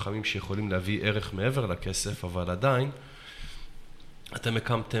משקיעים חכמים שיכולים להביא ערך מעבר לכסף, אבל עדיין, אתם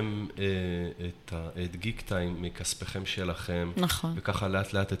הקמתם את גיק טיים מכספכם שלכם, נכון. וככה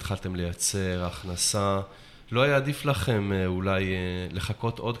לאט לאט התחלתם לייצר הכנסה. לא היה עדיף לכם אולי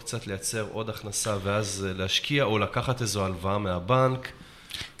לחכות עוד קצת, לייצר עוד הכנסה, ואז להשקיע או לקחת איזו הלוואה מהבנק?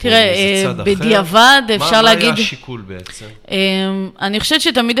 תראה, בדיעבד אפשר להגיד... מה היה השיקול בעצם? אני חושבת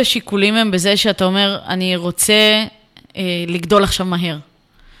שתמיד השיקולים הם בזה שאתה אומר, אני רוצה לגדול עכשיו מהר.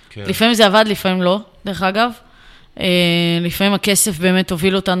 לפעמים זה עבד, לפעמים לא, דרך אגב. לפעמים הכסף באמת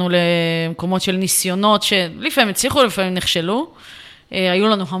הוביל אותנו למקומות של ניסיונות, שלפעמים הצליחו, לפעמים נכשלו. היו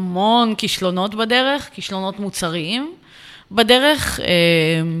לנו המון כישלונות בדרך, כישלונות מוצריים בדרך.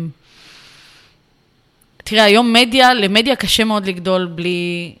 תראה, היום למדיה קשה מאוד לגדול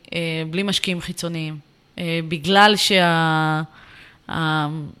בלי משקיעים חיצוניים. בגלל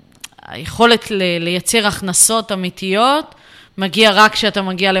היכולת לייצר הכנסות אמיתיות, מגיע רק כשאתה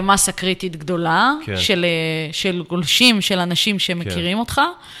מגיע למסה קריטית גדולה, של גולשים, של אנשים שמכירים אותך,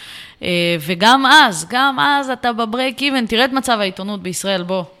 וגם אז אתה בברייק איבן, תראה את מצב העיתונות בישראל,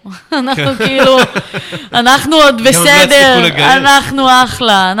 בוא. אנחנו כאילו, אנחנו עוד בסדר, אנחנו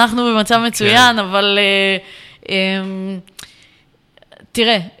אחלה, אנחנו במצב מצוין, אבל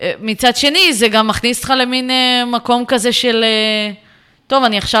תראה, מצד שני, זה גם מכניס אותך למין מקום כזה של... טוב,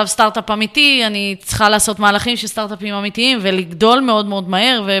 אני עכשיו סטארט-אפ אמיתי, אני צריכה לעשות מהלכים של סטארט-אפים אמיתיים, ולגדול מאוד מאוד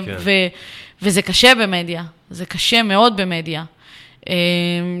מהר, וזה קשה במדיה. זה קשה מאוד במדיה.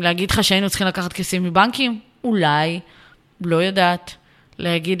 להגיד לך שהיינו צריכים לקחת כסף מבנקים? אולי, לא יודעת.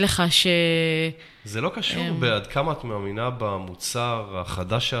 להגיד לך זה לא קשור בעד כמה את מאמינה במוצר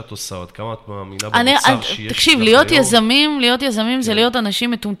החדש שאת עושה, עד כמה את מאמינה במוצר שיש לך תקשיב, להיות יזמים זה להיות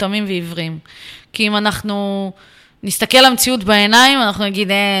אנשים מטומטמים ועיוורים. כי אם אנחנו... נסתכל למציאות בעיניים, אנחנו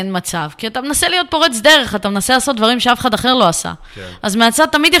נגיד אין מצב. כי אתה מנסה להיות פורץ דרך, אתה מנסה לעשות דברים שאף אחד אחר לא עשה. אז מהצד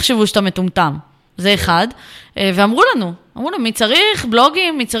תמיד יחשבו שאתה מטומטם. זה אחד. ואמרו לנו, מי צריך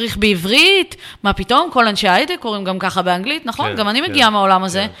בלוגים, מי צריך בעברית, מה פתאום, כל אנשי הייתה קוראים גם ככה באנגלית, נכון? גם אני מגיעה מהעולם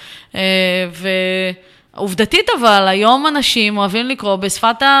הזה. עובדתית אבל, היום אנשים אוהבים לקרוא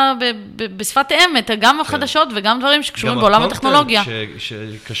בשפת אמת, גם החדשות וגם דברים שקשורים בעולם הטכנולוגיה. גם הקונטנט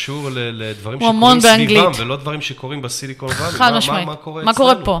שקשור לדברים שקורים סביבם, ולא דברים שקורים בסיליקון ואלי. חד משמעית, מה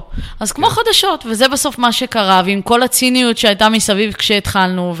קורה פה? אז כמו חדשות, וזה בסוף מה שקרה, ועם כל הציניות שהייתה מסביב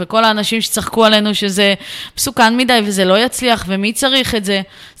כשהתחלנו, וכל האנשים שצחקו עלינו שזה מסוכן מדי וזה לא יצליח, ומי צריך את זה.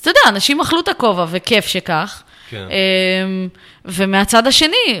 אז אתה יודע, אנשים אכלו את הכובע, וכיף שכך. כן. ומהצד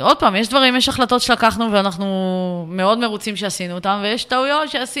השני, עוד פעם, יש דברים, יש החלטות שלקחנו ואנחנו מאוד מרוצים שעשינו אותם, ויש טעויות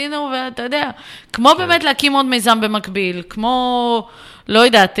שעשינו, ואתה יודע, כמו באמת להקים עוד מיזם במקביל, כמו, לא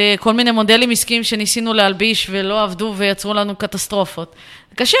יודעת, כל מיני מודלים עסקיים שניסינו להלביש ולא עבדו ויצרו לנו קטסטרופות.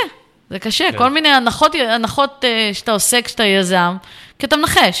 זה קשה, זה קשה. כל מיני הנחות שאתה עושה כשאתה יזם, כי אתה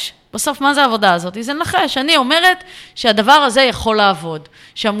מנחש. בסוף, מה זה העבודה הזאת? זה נחש. אני אומרת שהדבר הזה יכול לעבוד,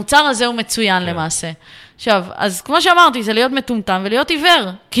 שהמוצר הזה הוא מצוין למעשה. עכשיו, אז כמו שאמרתי, זה להיות מטומטם ולהיות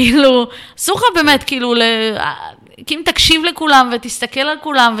עיוור. כאילו, אסור לך באמת, כאילו, כי אם תקשיב לכולם ותסתכל על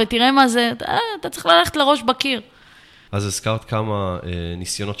כולם ותראה מה זה, אתה צריך ללכת לראש בקיר. אז הזכרת כמה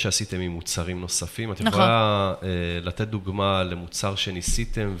ניסיונות שעשיתם עם מוצרים נוספים. את יכולה לתת דוגמה למוצר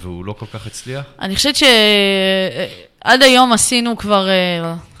שניסיתם והוא לא כל כך הצליח? אני חושבת שעד היום עשינו כבר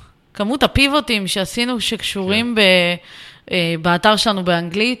כמות הפיבוטים שעשינו שקשורים באתר שלנו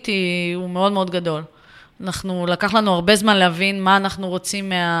באנגלית הוא מאוד מאוד גדול. לקח לנו הרבה זמן להבין מה אנחנו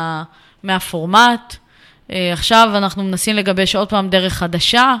רוצים מהפורמט. עכשיו אנחנו מנסים לגבש עוד פעם דרך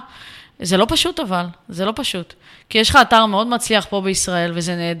חדשה. זה לא פשוט אבל, זה לא פשוט. כי יש לך אתר מאוד מצליח פה בישראל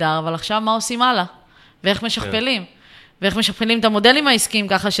וזה נהדר, אבל עכשיו מה עושים הלאה? ואיך משכפלים? ואיך משכפלים את המודלים העסקיים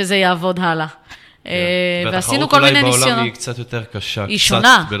ככה שזה יעבוד הלאה? ועשינו כל מיני ניסיונות. בעולם היא קצת יותר קשה, היא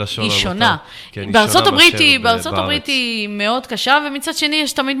שונה, בלשון היא שונה. בארצות הברית היא מאוד קשה, ומצד שני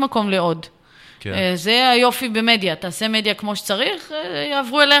יש תמיד מקום לעוד. זה היופי במדיה, תעשה מדיה כמו שצריך,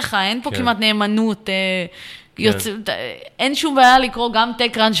 יעברו אליך, אין פה כמעט נאמנות, אין שום בעיה לקרוא גם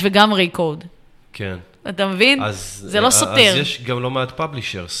TechCrunch וגם Recode. כן. אתה מבין? זה לא סותר. אז יש גם לא מעט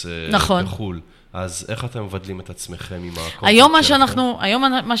פאבלישרס בחול. אז איך אתם מבדלים את עצמכם עם הקונטנט? היום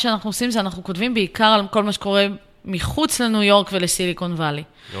מה שאנחנו עושים זה אנחנו כותבים בעיקר על כל מה שקורה מחוץ לניו יורק ולסיליקון ואלי.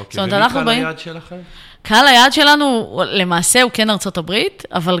 אוקיי, ומי קהל היעד שלכם? קהל היעד שלנו, למעשה הוא כן ארצות הברית,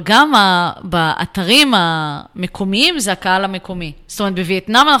 אבל גם באתרים המקומיים זה הקהל המקומי. זאת אומרת,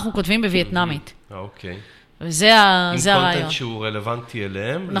 בווייטנאם אנחנו כותבים בווייטנאמית. אוקיי. וזה הרעיון. עם קונטנט שהוא רלוונטי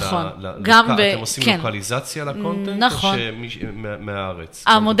אליהם? נכון. אתם עושים לוקליזציה לקונטנט? נכון. או מהארץ?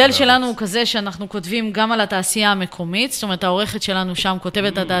 המודל שלנו הוא כזה שאנחנו כותבים גם על התעשייה המקומית, זאת אומרת, העורכת שלנו שם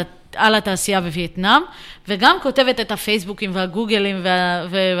כותבת על התעשייה בווייטנאם, וגם כותבת את הפייסבוקים והגוגלים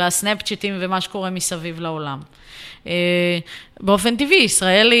והסנאפצ'טים ומה שקורה מסביב לעולם. באופן טבעי,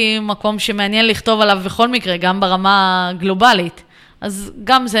 ישראל היא מקום שמעניין לכתוב עליו בכל מקרה, גם ברמה גלובלית. אז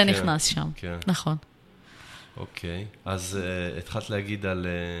גם זה נכנס שם. נכון. אוקיי, אז התחלת להגיד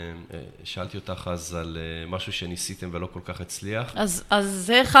שאלתי אותך אז על משהו שניסיתם ולא כל כך הצליח. אז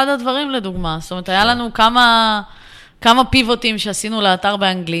זה אחד הדברים לדוגמה, זאת אומרת, היה לנו כמה פיבוטים שעשינו לאתר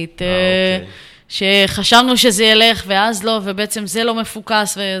באנגלית, שחשבנו שזה ילך ואז לא, ובעצם זה לא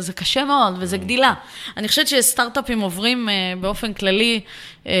מפוקס, וזה קשה מאוד, וזה גדילה. אני חושבת שסטארט-אפים עוברים באופן כללי,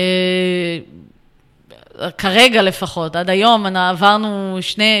 כרגע לפחות, עד היום עברנו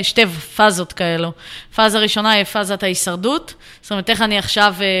שתי פאזות כאלו. פאזה ראשונה היא פאזת ההישרדות, זאת אומרת, איך אני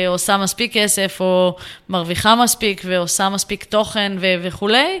עכשיו עושה מספיק כסף, או מרוויחה מספיק, ועושה מספיק תוכן וכו'.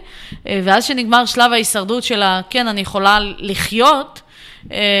 ואז שנגמר שלב ההישרדות שלה, כן, אני יכולה לחיות,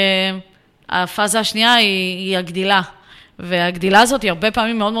 הפאזה השנייה היא הגדילה. והגדילה הזאת היא הרבה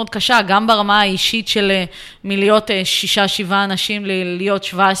פעמים מאוד מאוד קשה, גם ברמה האישית של מלהיות 6-7 אנשים להיות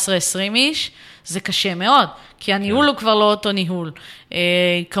 17-20 איש, זה קשה מאוד, כי הניהול הוא כבר לא אותו ניהול.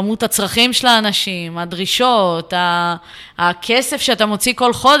 כמות הצרכים של האנשים, הדרישות, הכסף שאתה מוציא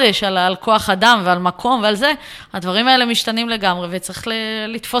כל חודש על כוח אדם ועל מקום ועל זה, הדברים האלה משתנים לגמרי, וצריך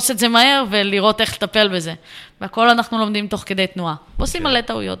לתפוס את זה מהר ולראות איך לטפל בזה. והכל אנחנו לומדים תוך כדי תנועה. עושים מלא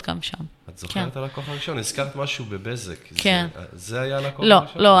טעויות גם שם. את זוכרת על הלקוח הראשון? הזכרת משהו בבזק. כן. זה היה הלקוח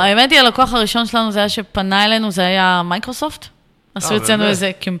הראשון? לא, האמת היא, הלקוח הראשון שלנו זה היה שפנה אלינו, זה היה מייקרוסופט. עשו אצלנו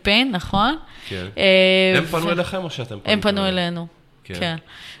איזה קמפיין, נכון? כן. הם פנו אליכם או שאתם פנו? הם פנו אלינו, כן.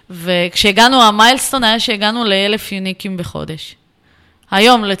 וכשהגענו, המיילסטון היה שהגענו ל1,000 יוניקים בחודש.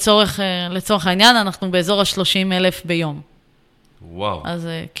 היום, לצורך העניין, אנחנו באזור ה-30,000 ביום. וואו. אז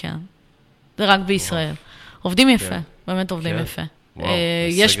כן. זה רק בישראל. עובדים יפה, באמת עובדים יפה.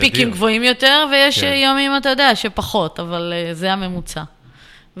 יש פיקים גבוהים יותר, ויש יומים, אתה יודע, שפחות, אבל זה הממוצע.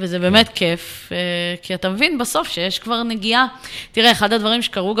 וזה באמת כיף, כי אתה מבין בסוף שיש כבר נגיעה. תראה, אחד הדברים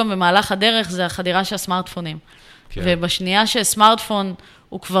שקרו גם במהלך הדרך, זה החדירה של הסמארטפונים. ובשנייה שסמארטפון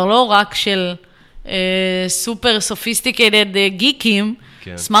הוא כבר לא רק של סופר סופיסטיקייטד גיקים,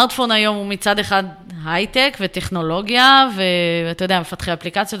 סמארטפון היום הוא מצד אחד הייטק וטכנולוגיה, ואתה יודע, מפתחי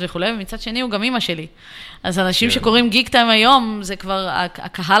אפליקציות וכו', ומצד שני הוא גם אמא שלי. אז אנשים שקוראים גיק טיים היום, זה כבר,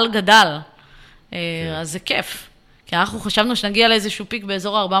 הקהל גדל. אז זה כיף. כי אנחנו חשבנו שנגיע לאיזשהו פיק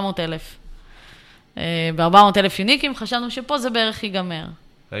באזור 400,000. ב-400,000 יוניקים חשבנו שפה זה בערך ייגמר.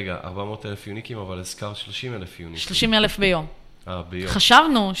 רגע, 400,000 יוניקים, אבל הזכר 30,000 יוניקים. 30,000 ביום. ביום.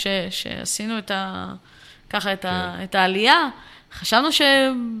 חשבנו שעשינו ככה את העלייה, חשבנו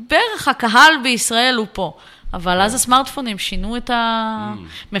שבערך הקהל בישראל הוא פה. אבל אז הסמארטפונים שינו את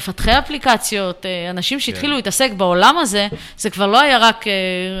מפתחי אפליקציות, אנשים שהתחילו להתעסק בעולם הזה, זה כבר לא היה רק,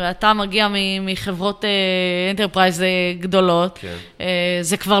 אתה מגיע מחברות אנטרפרייז גדולות,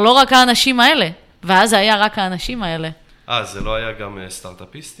 זה כבר לא רק האנשים האלה, ואז זה היה רק האנשים האלה. זה לא היה גם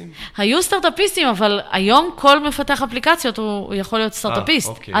סטארט-אפיסטים? היו סטארט-אפיסטים, אבל היום כל מפתח אפליקציות הוא יכול להיות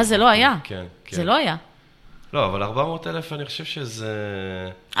סטארט-אפיסט, אז זה לא היה. זה לא היה. לא, אבל 400,000 אני חושב שזה...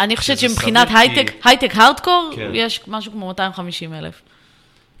 אני חושבת שמבחינת הייטק הארדקור, יש משהו כמו 250,000.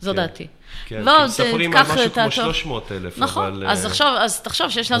 זו דעתי. כן, כי מספרים על משהו כמו 300,000. נכון, אז תחשוב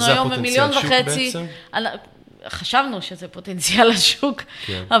שיש לנו היום 1.5 מיליון. חשבנו שזה פוטנציאל השוק,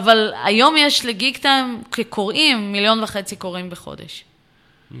 אבל היום יש לגיק טיים כקוראים 1.5 מיליון קוראים בחודש.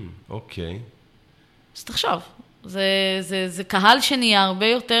 אוקיי. אז תחשוב, זה קהל שנהיה הרבה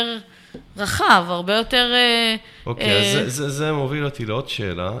יותר... רחב, הרבה יותר... אוקיי, אז זה מוביל אותי לעוד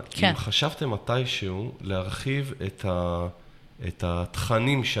שאלה. אם חשבתם מתישהו להרחיב את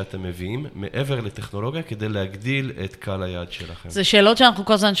התכנים שאתם מביאים מעבר לטכנולוגיה כדי להגדיל את קהל היעד שלכם? זה שאלות שאנחנו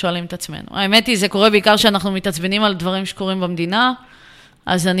כל הזמן שואלים את עצמנו. האמת היא, זה קורה בעיקר שאנחנו מתעצבנים על דברים שקורים במדינה,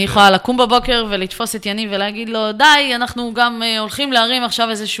 אז אני יכולה לקום בבוקר ולתפוס את יניב ולהגיד לו, די, אנחנו גם הולכים להרים עכשיו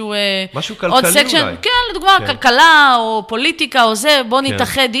איזשהו... משהו כלכלי אולי. כן, לדוגמה, כלכלה או פוליטיקה או זה, בוא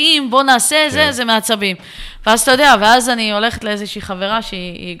נתאחד בוא נעשה זה מעצבים. ואז אתה יודע, ואז אני הולכת לאיזושהי חברה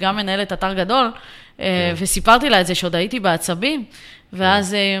שהיא גם מנהלת אתר גדול, וסיפרתי לה את זה שעוד הייתי בעצבים,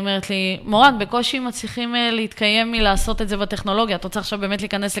 ואז היא אומרת לי, מורן, בקושי מצליחים להתקיים מלעשות את זה בטכנולוגיה, אתה רוצה עכשיו באמת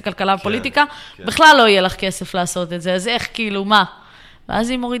להיכנס לכלכלה ופוליטיקה, בכלל לא יהיה לך כסף לעשות את זה, אז איך כאילו, מה? ואז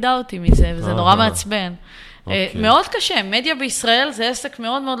היא מורידה אותי מזה, וזה נורא מעצבן. מאוד קשה, מדיה בישראל זה עסק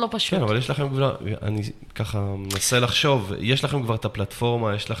מאוד מאוד לא פשוט. כן, אבל יש לכם כבר, אני ככה מנסה לחשוב, יש לכם כבר את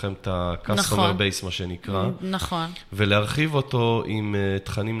הפלטפורמה, יש לכם את ה-customer base, מה שנקרא. נכון. ולהרחיב אותו עם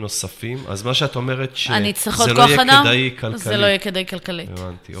תכנים נוספים, אז מה שאת אומרת שזה לא יהיה כדאי כלכלית. זה לא יהיה כדאי כלכלית.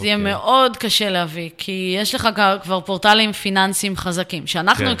 הבנתי, זה יהיה מאוד קשה להביא, כי יש לך כבר פורטלים פיננסיים חזקים.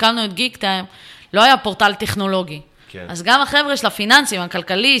 כשאנחנו הקמנו את גיק טיים, לא היה פורטל טכנולוגי. אז גם החבר'ה של הפיננסים,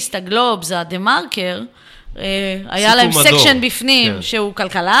 הכלכליסט, הגלובס, הדה-מרקר, היה להם סקשן בפנים שהוא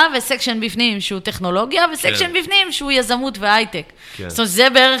כלכלה, וסקשן בפנים שהוא טכנולוגיה, וסקשן בפנים שהוא יזמות והייטק. זאת אומרת, זה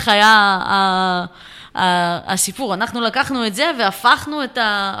בערך היה הסיפור. אנחנו לקחנו את זה והפכנו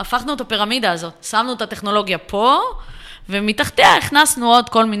את הפירמידה הזאת. שמנו את הטכנולוגיה פה, ומתחתיה הכנסנו עוד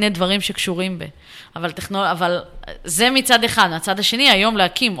כל מיני דברים שקשורים בה. אבל זה מצד אחד. מצד השני, היום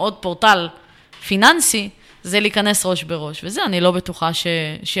להקים עוד פורטל פיננסי, זה להיכנס ראש בראש, וזה אני לא בטוחה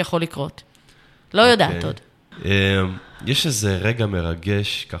שיכול לקרות. לא יודעת עוד. יש איזה רגע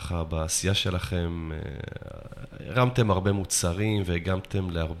מרגש ככה בעשייה שלכם, הרמתם הרבה מוצרים והגמתם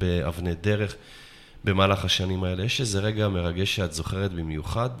להרבה אבני דרך במהלך השנים האלה. יש איזה רגע מרגש שאת זוכרת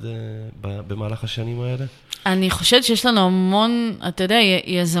במיוחד במהלך השנים האלה? אני חושבת שיש לנו המון, אתה יודע,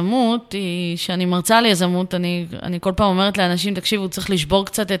 יזמות, שאני מרצה על יזמות, אני כל פעם אומרת לאנשים, תקשיבו, צריך לשבור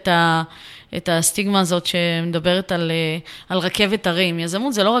קצת את הסטיגמה הזאת שמדברת על רכבת הרים.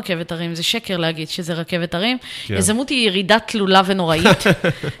 יזמות זה לא רכבת הרים, זה שקר להגיד שזה רכבת הרים. יזמות היא ירידה תלולה ונוראית.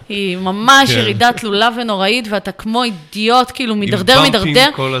 היא ממש ירידה תלולה ונוראית, ואתה כמו אידיוט, כאילו מדרדר,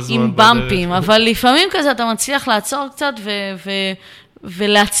 עם במפים. אבל לפעמים כזה אתה מצליח לעצור קצת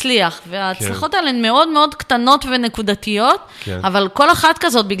ולהצליח. וההצלחות האלה הן מאוד מאוד קטנות ונקודתיות, אבל כל אחת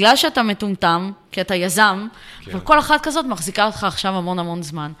כזאת, בגלל שאתה מטומטם, כי אתה יזם, אבל כל אחת כזאת מחזיקה אותך עכשיו המון המון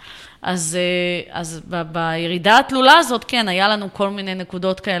זמן. אז בירידה התלולה הזאת, כן, היה לנו כל מיני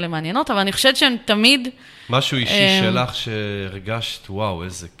נקודות כאלה מעניינות, אבל אני חושבת שהן תמיד... משהו אישי שלך שהרגשת, וואו,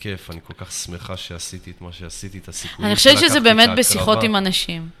 איזה כיף, אני כל כך שמחה שעשיתי את מה שעשיתי, את הסיכויים. אני חושבת שזה באמת בשיחות עם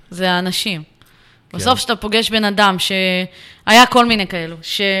אנשים, זה האנשים. בסוף שאתה פוגש בן אדם, שהיה כל מיני כאלו,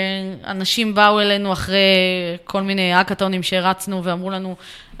 שאנשים באו אלינו אחרי כל מיני האקתונים שהרצנו, ואמרו לנו,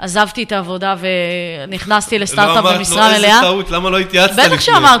 עזבתי את העבודה ונכנסתי לסטארט-אפ במשרה מלאה. איזה טעות, למה לא התייעצת לפני? בטח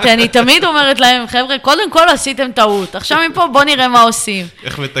שאמרתי, אני תמיד אומרת להם, חבר'ה, קודם כל עשיתם טעות, עכשיו מפה בוא נראה מה עושים.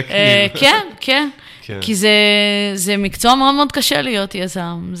 איך מתקנים? כן. כי זה מקצוע מאוד מאוד קשה להיות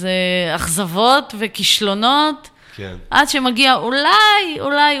יזם. זה אכזבות וכישלונות, עד שמגיע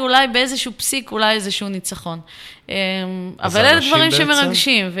אולי באיזשהו פסיק, אולי איזשהו ניצחון. אבל אלה דברים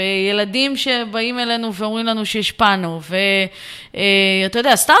שמרגשים, וילדים שבאים אלינו ואומרים לנו שהשפענו, ואתה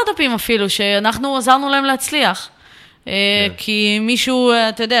יודע, סטארט-אפים אפילו, שאנחנו עזרנו להם להצליח. כי מישהו,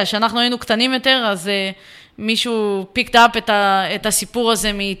 אתה יודע, שאנחנו היינו קטנים יותר, אז מישהו פיקד אפ את הסיפור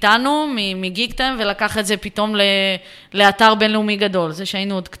הזה מאיתנו, מגיק טיים, ולקח את זה פתאום לאתר בינלאומי גדול, זה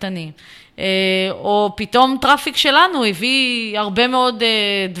שהיינו עוד קטנים. או פתאום טראפיק שלנו הביא הרבה מאוד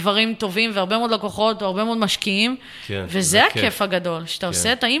דברים טובים, והרבה מאוד לקוחות, או הרבה מאוד משקיעים, כן, וזה הכיף הגדול, שאתה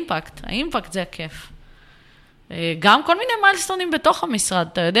עושה את האימפקט זה הכיף. גם כל מיני מיילסטונים בתוך המשרד,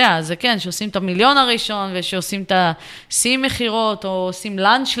 אתה יודע, זה כן, שעושים את המיליון הראשון, ושעושים את השיא מחירות, או עושים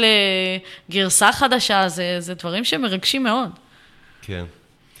לאנץ' לגרסה חדשה, זה דברים שמרגשים מאוד. כן.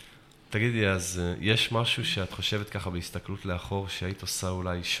 תגידי, אז יש משהו שאת חושבת ככה בהסתכלות לאחור, שהיית עושה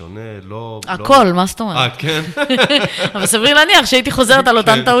אולי שונה, לא... הכל, מה זאת אומרת? כן. אבל סברי להניח שהייתי חוזרת על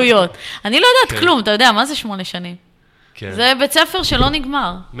אותן טעויות. אני לא יודעת כלום, אתה יודע, מה זה 8 שנים? זה בית ספר שלא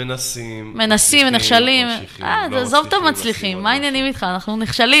נגמר. מנסים, נכשלים. עזוב את המצליחים, מה העניינים איתך? אנחנו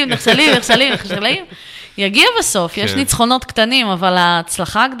נכשלים. יגיע בסוף, יש ניצחונות קטנים, אבל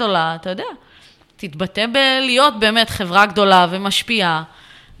ההצלחה הגדולה, אתה יודע, תתבטא בלהיות באמת חברה גדולה ומשפיעה,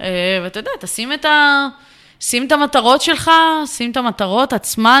 ואתה יודע, שים את המטרות שלך, שים את המטרות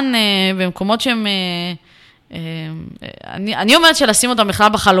עצמן במקומות שהם... אני אומרת שלשים אותם בכלל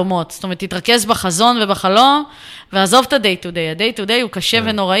בחלומות, זאת אומרת, תתרכז בחזון ובחלום, ועזוב את ה-day to day. ה-day to day הוא קשה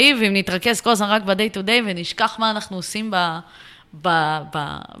ונוראי, ואם נתרכז כל הזמן רק ב-day to day, ונשכח מה אנחנו עושים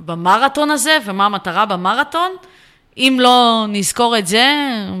במרתון הזה, ומה המטרה במרתון, אם לא נזכור את זה,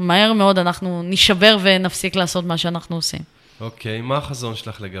 מהר מאוד אנחנו נשבר ונפסיק לעשות מה שאנחנו עושים. אוקיי, מה החזון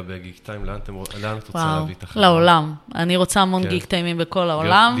שלך לגבי גיק טיים? לאן את רוצה להביא את החברה? לעולם. אני רוצה המון גיק טיימים בכל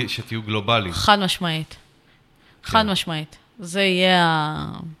העולם. שתהיו גלובליים. חד משמעית.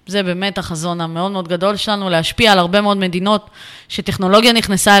 זה באמת החזון המאוד מאוד גדול שלנו, להשפיע על הרבה מאוד מדינות שטכנולוגיה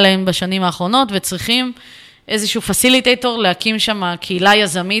נכנסה אליהן בשנים האחרונות, וצריכים איזשהו פסיליטייטור להקים שם קהילה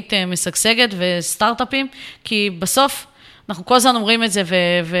יזמית משגשגת וסטארט-אפים, כי בסוף אנחנו כל הזמן אומרים את זה,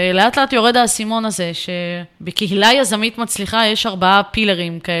 ולאט לאט יורד האסימון הזה, שבקהילה יזמית מצליחה יש 4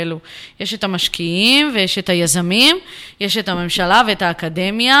 פילרים כאלו. יש את המשקיעים ויש את היזמים, יש את הממשלה ואת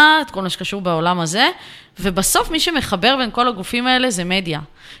האקדמיה, את כל מה שקשור בעולם הזה, ובסוף מי שמחבר בין כל הגופים האלה זה מדיה.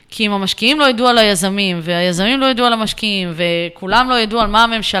 כי אם המשקיעים לא ידעו על היזמים, והיזמים לא ידעו על המשקיעים, וכולם לא ידעו על מה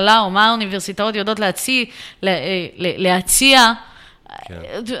הממשלה או מה האוניברסיטאות יודעות להציע,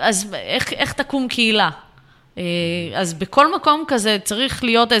 אז איך תקום קהילה? אז בכל מקום כזה צריך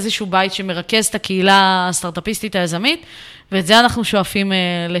להיות איזשהו בית שמרכז את הקהילה הסטארט-אפיסטית היזמית, ואת זה אנחנו שואפים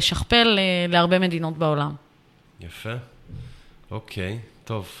לשכפל להרבה מדינות בעולם. יפה. אוקיי.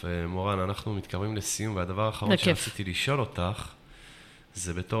 טוב, מורן, אנחנו מתקרבים לסיום, והדבר האחרון שרציתי לשאול אותך,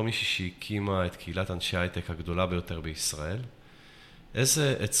 זה בתור מישהי שהקימה את קהילת אנשי הייטק הגדולה ביותר בישראל,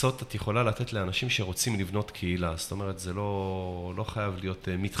 איזה עצות את יכולה לתת לאנשים שרוצים לבנות קהילה? זאת אומרת, זה לא חייב להיות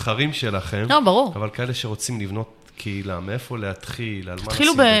מתחרים שלכם, לא, ברור. אבל כאלה שרוצים לבנות קהילה, מאיפה להתחיל, על מה נשים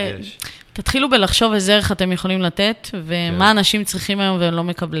דגש? תתחילו בלחשוב איזה ערך אתם יכולים לתת, ומה אנשים צריכים היום והם לא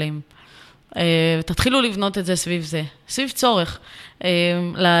מקבלים. תתחילו לבנות את זה סביב זה, סביב צורך.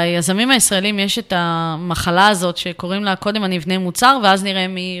 ליזמים הישראלים יש את המחלה הזאת שקוראים לה קודם אני אבנה מוצר, ואז נראה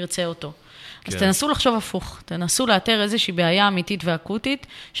מי ירצה אותו. אז תנסו לחשוב הפוך, תנסו לאתר איזושהי בעיה אמיתית ואקוטית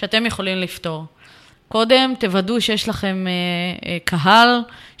שאתם יכולים לפתור. קודם תוודאו שיש לכם קהל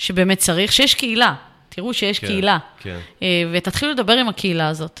שבאמת צריך, שיש קהילה, תראו שיש קהילה, ותתחילו לדבר עם הקהילה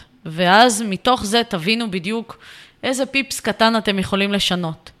הזאת, ואז מתוך זה תבינו בדיוק איזה פיפס קטן אתם יכולים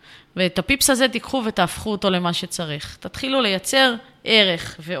לשנות. ואת הפיפס הזה תיקחו ותהפכו אותו למה שצריך. תתחילו לייצר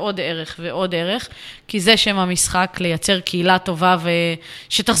ערך ועוד ערך ועוד ערך, כי זה שם המשחק, לייצר קהילה טובה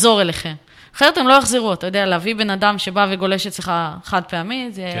שתחזור אליכם. אחרת הם לא יחזרו, אתה יודע, להביא בן אדם שבא וגולש אצלך חד פעמי,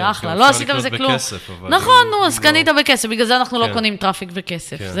 זה אחלה, לא עשית בזה כלום. נכון, נו, אז קנית בכסף, בגלל זה אנחנו לא קונים טראפיק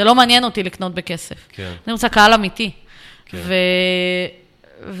בכסף. זה לא מעניין אותי לקנות בכסף. אני רוצה קהל אמיתי.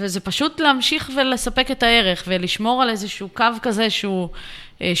 וזה פשוט להמשיך ולספק את הערך, ולשמור על איזשהו קו כזה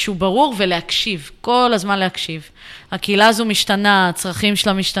שהוא ברור, ולהקשיב, כל הזמן להקשיב. הקהילה הזו משתנה, הצרכים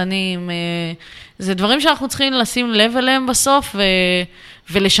שלה משתנים, זה דברים שאנחנו צריכים לשים לב אליהם בסוף,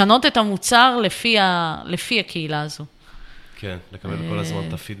 ולשנות את המוצר לפי הקהילה הזו. כן, לקבל כל הזמן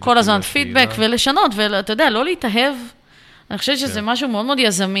את הפידבק. כל הזמן פידבק ולשנות, ואתה יודע, לא להתאהב, אני חושבת שזה משהו מאוד מאוד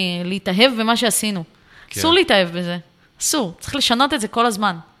יזמי, להתאהב במה שעשינו. אסור להתאהב בזה. אסור, צריך לשנות את זה כל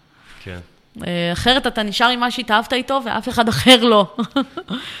הזמן. כן. אחרת אתה נשאר עם מה שהתאהבת איתו, ואף אחד אחר לא.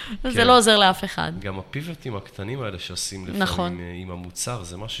 זה לא עוזר לאף אחד. גם הפיבוטים הקטנים האלה שעושים לפעמים עם המוצר,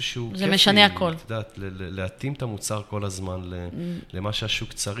 זה משהו שהוא זה משנה הכל. את יודעת, להתאים את המוצר כל הזמן למה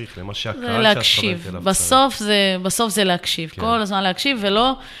שהשוק צריך, למה שהקהל להקשיב. בסוף זה להקשיב. כל הזמן להקשיב,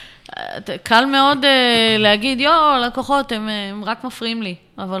 קל מאוד להגיד, לקוחות, הם רק מפריעים לי.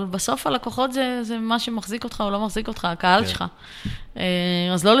 אבל בסוף הלקוחות זה מה שמחזיק אותך או לא מחזיק אותך, הקהל שלך.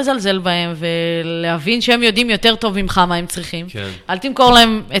 אז לא לזלזל בהם, ולהבין שהם יודעים יותר טוב ממך מה הם צריכים. אל תמכור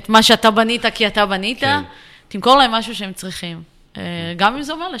להם את מה שאתה בנית כי אתה בנית, תמכור להם משהו שהם צריכים. גם אם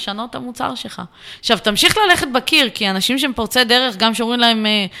זה אומר לשנות את המוצר שלך. עכשיו, תמשיך ללכת בקיר, כי אנשים שהם פורצי דרך, גם שאומרים להם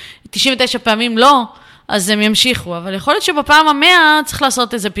 99 פעמים לא, אז הם ימשיכו. אבל יכול להיות שבפעם 100 צריך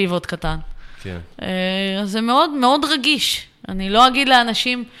לעשות איזה פיבוט קטן. כן. אז זה מאוד מאוד רגיש. אני לא אגיד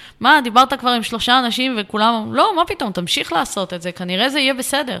לאנשים, מה, דיברת כבר עם 3 אנשים וכולם, לא, מה פתאום, תמשיך לעשות את זה, כנראה זה יהיה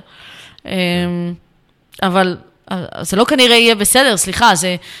בסדר. אבל זה לא כנראה יהיה בסדר, סליחה,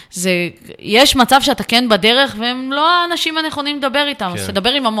 יש מצב שאתה כן בדרך, והם לא האנשים הנכונים לדבר איתם, אז תדבר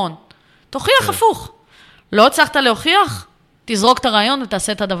עם המון. תוכיח הפוך. לא הצלחת להוכיח, תזרוק את הרעיון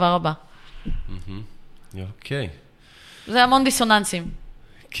ותעשה את הדבר הבא. אוקיי. זה המון דיסוננסים.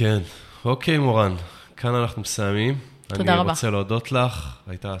 כן, אוקיי מורן, כאן אנחנו מסיימים. תודה רבה. אני רוצה להודות לך,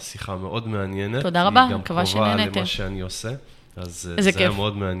 הייתה שיחה מאוד מעניינת. תודה רבה, מקווה שנהנתם. היא גם קרובה למה שאני עושה, אז זה היה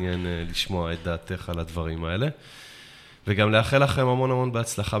מאוד מעניין לשמוע את דעתך על הדברים האלה. וגם לאחל לכם המון המון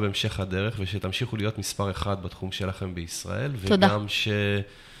בהצלחה בהמשך הדרך, ושתמשיכו להיות מספר 1 בתחום שלכם בישראל, תודה. וגם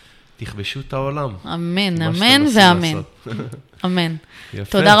שתכבשו את העולם. אמן, אמן ואמן. אמן.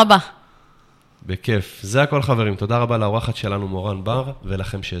 יפה. תודה רבה. בכיף. זה הכל חברים. תודה רבה לאורחת שלנו מורן בר,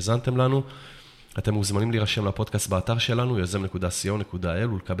 ולכם שהזנתם לנו. אתם מוזמנים להירשם לפודקאסט באתר שלנו, יזם.co.il,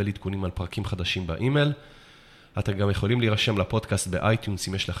 ולקבל עדכונים על פרקים חדשים באימייל. אתם גם יכולים להירשם לפודקאסט באייטיונס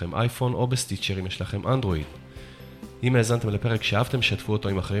אם יש לכם אייפון, או בסטיצ'ר אם יש לכם אנדרואיד. אם האזנתם לפרק שאהבתם, שתפו אותו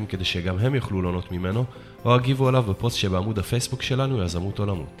עם אחרים כדי שגם הם יוכלו ליהנות ממנו, או הגיבו עליו בפוסט שבעמוד הפייסבוק שלנו, יזמות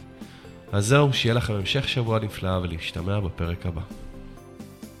עולמות. אז זהו, שיהיה לכם המשך שבוע נפלא ולהשתמע בפרק הבא.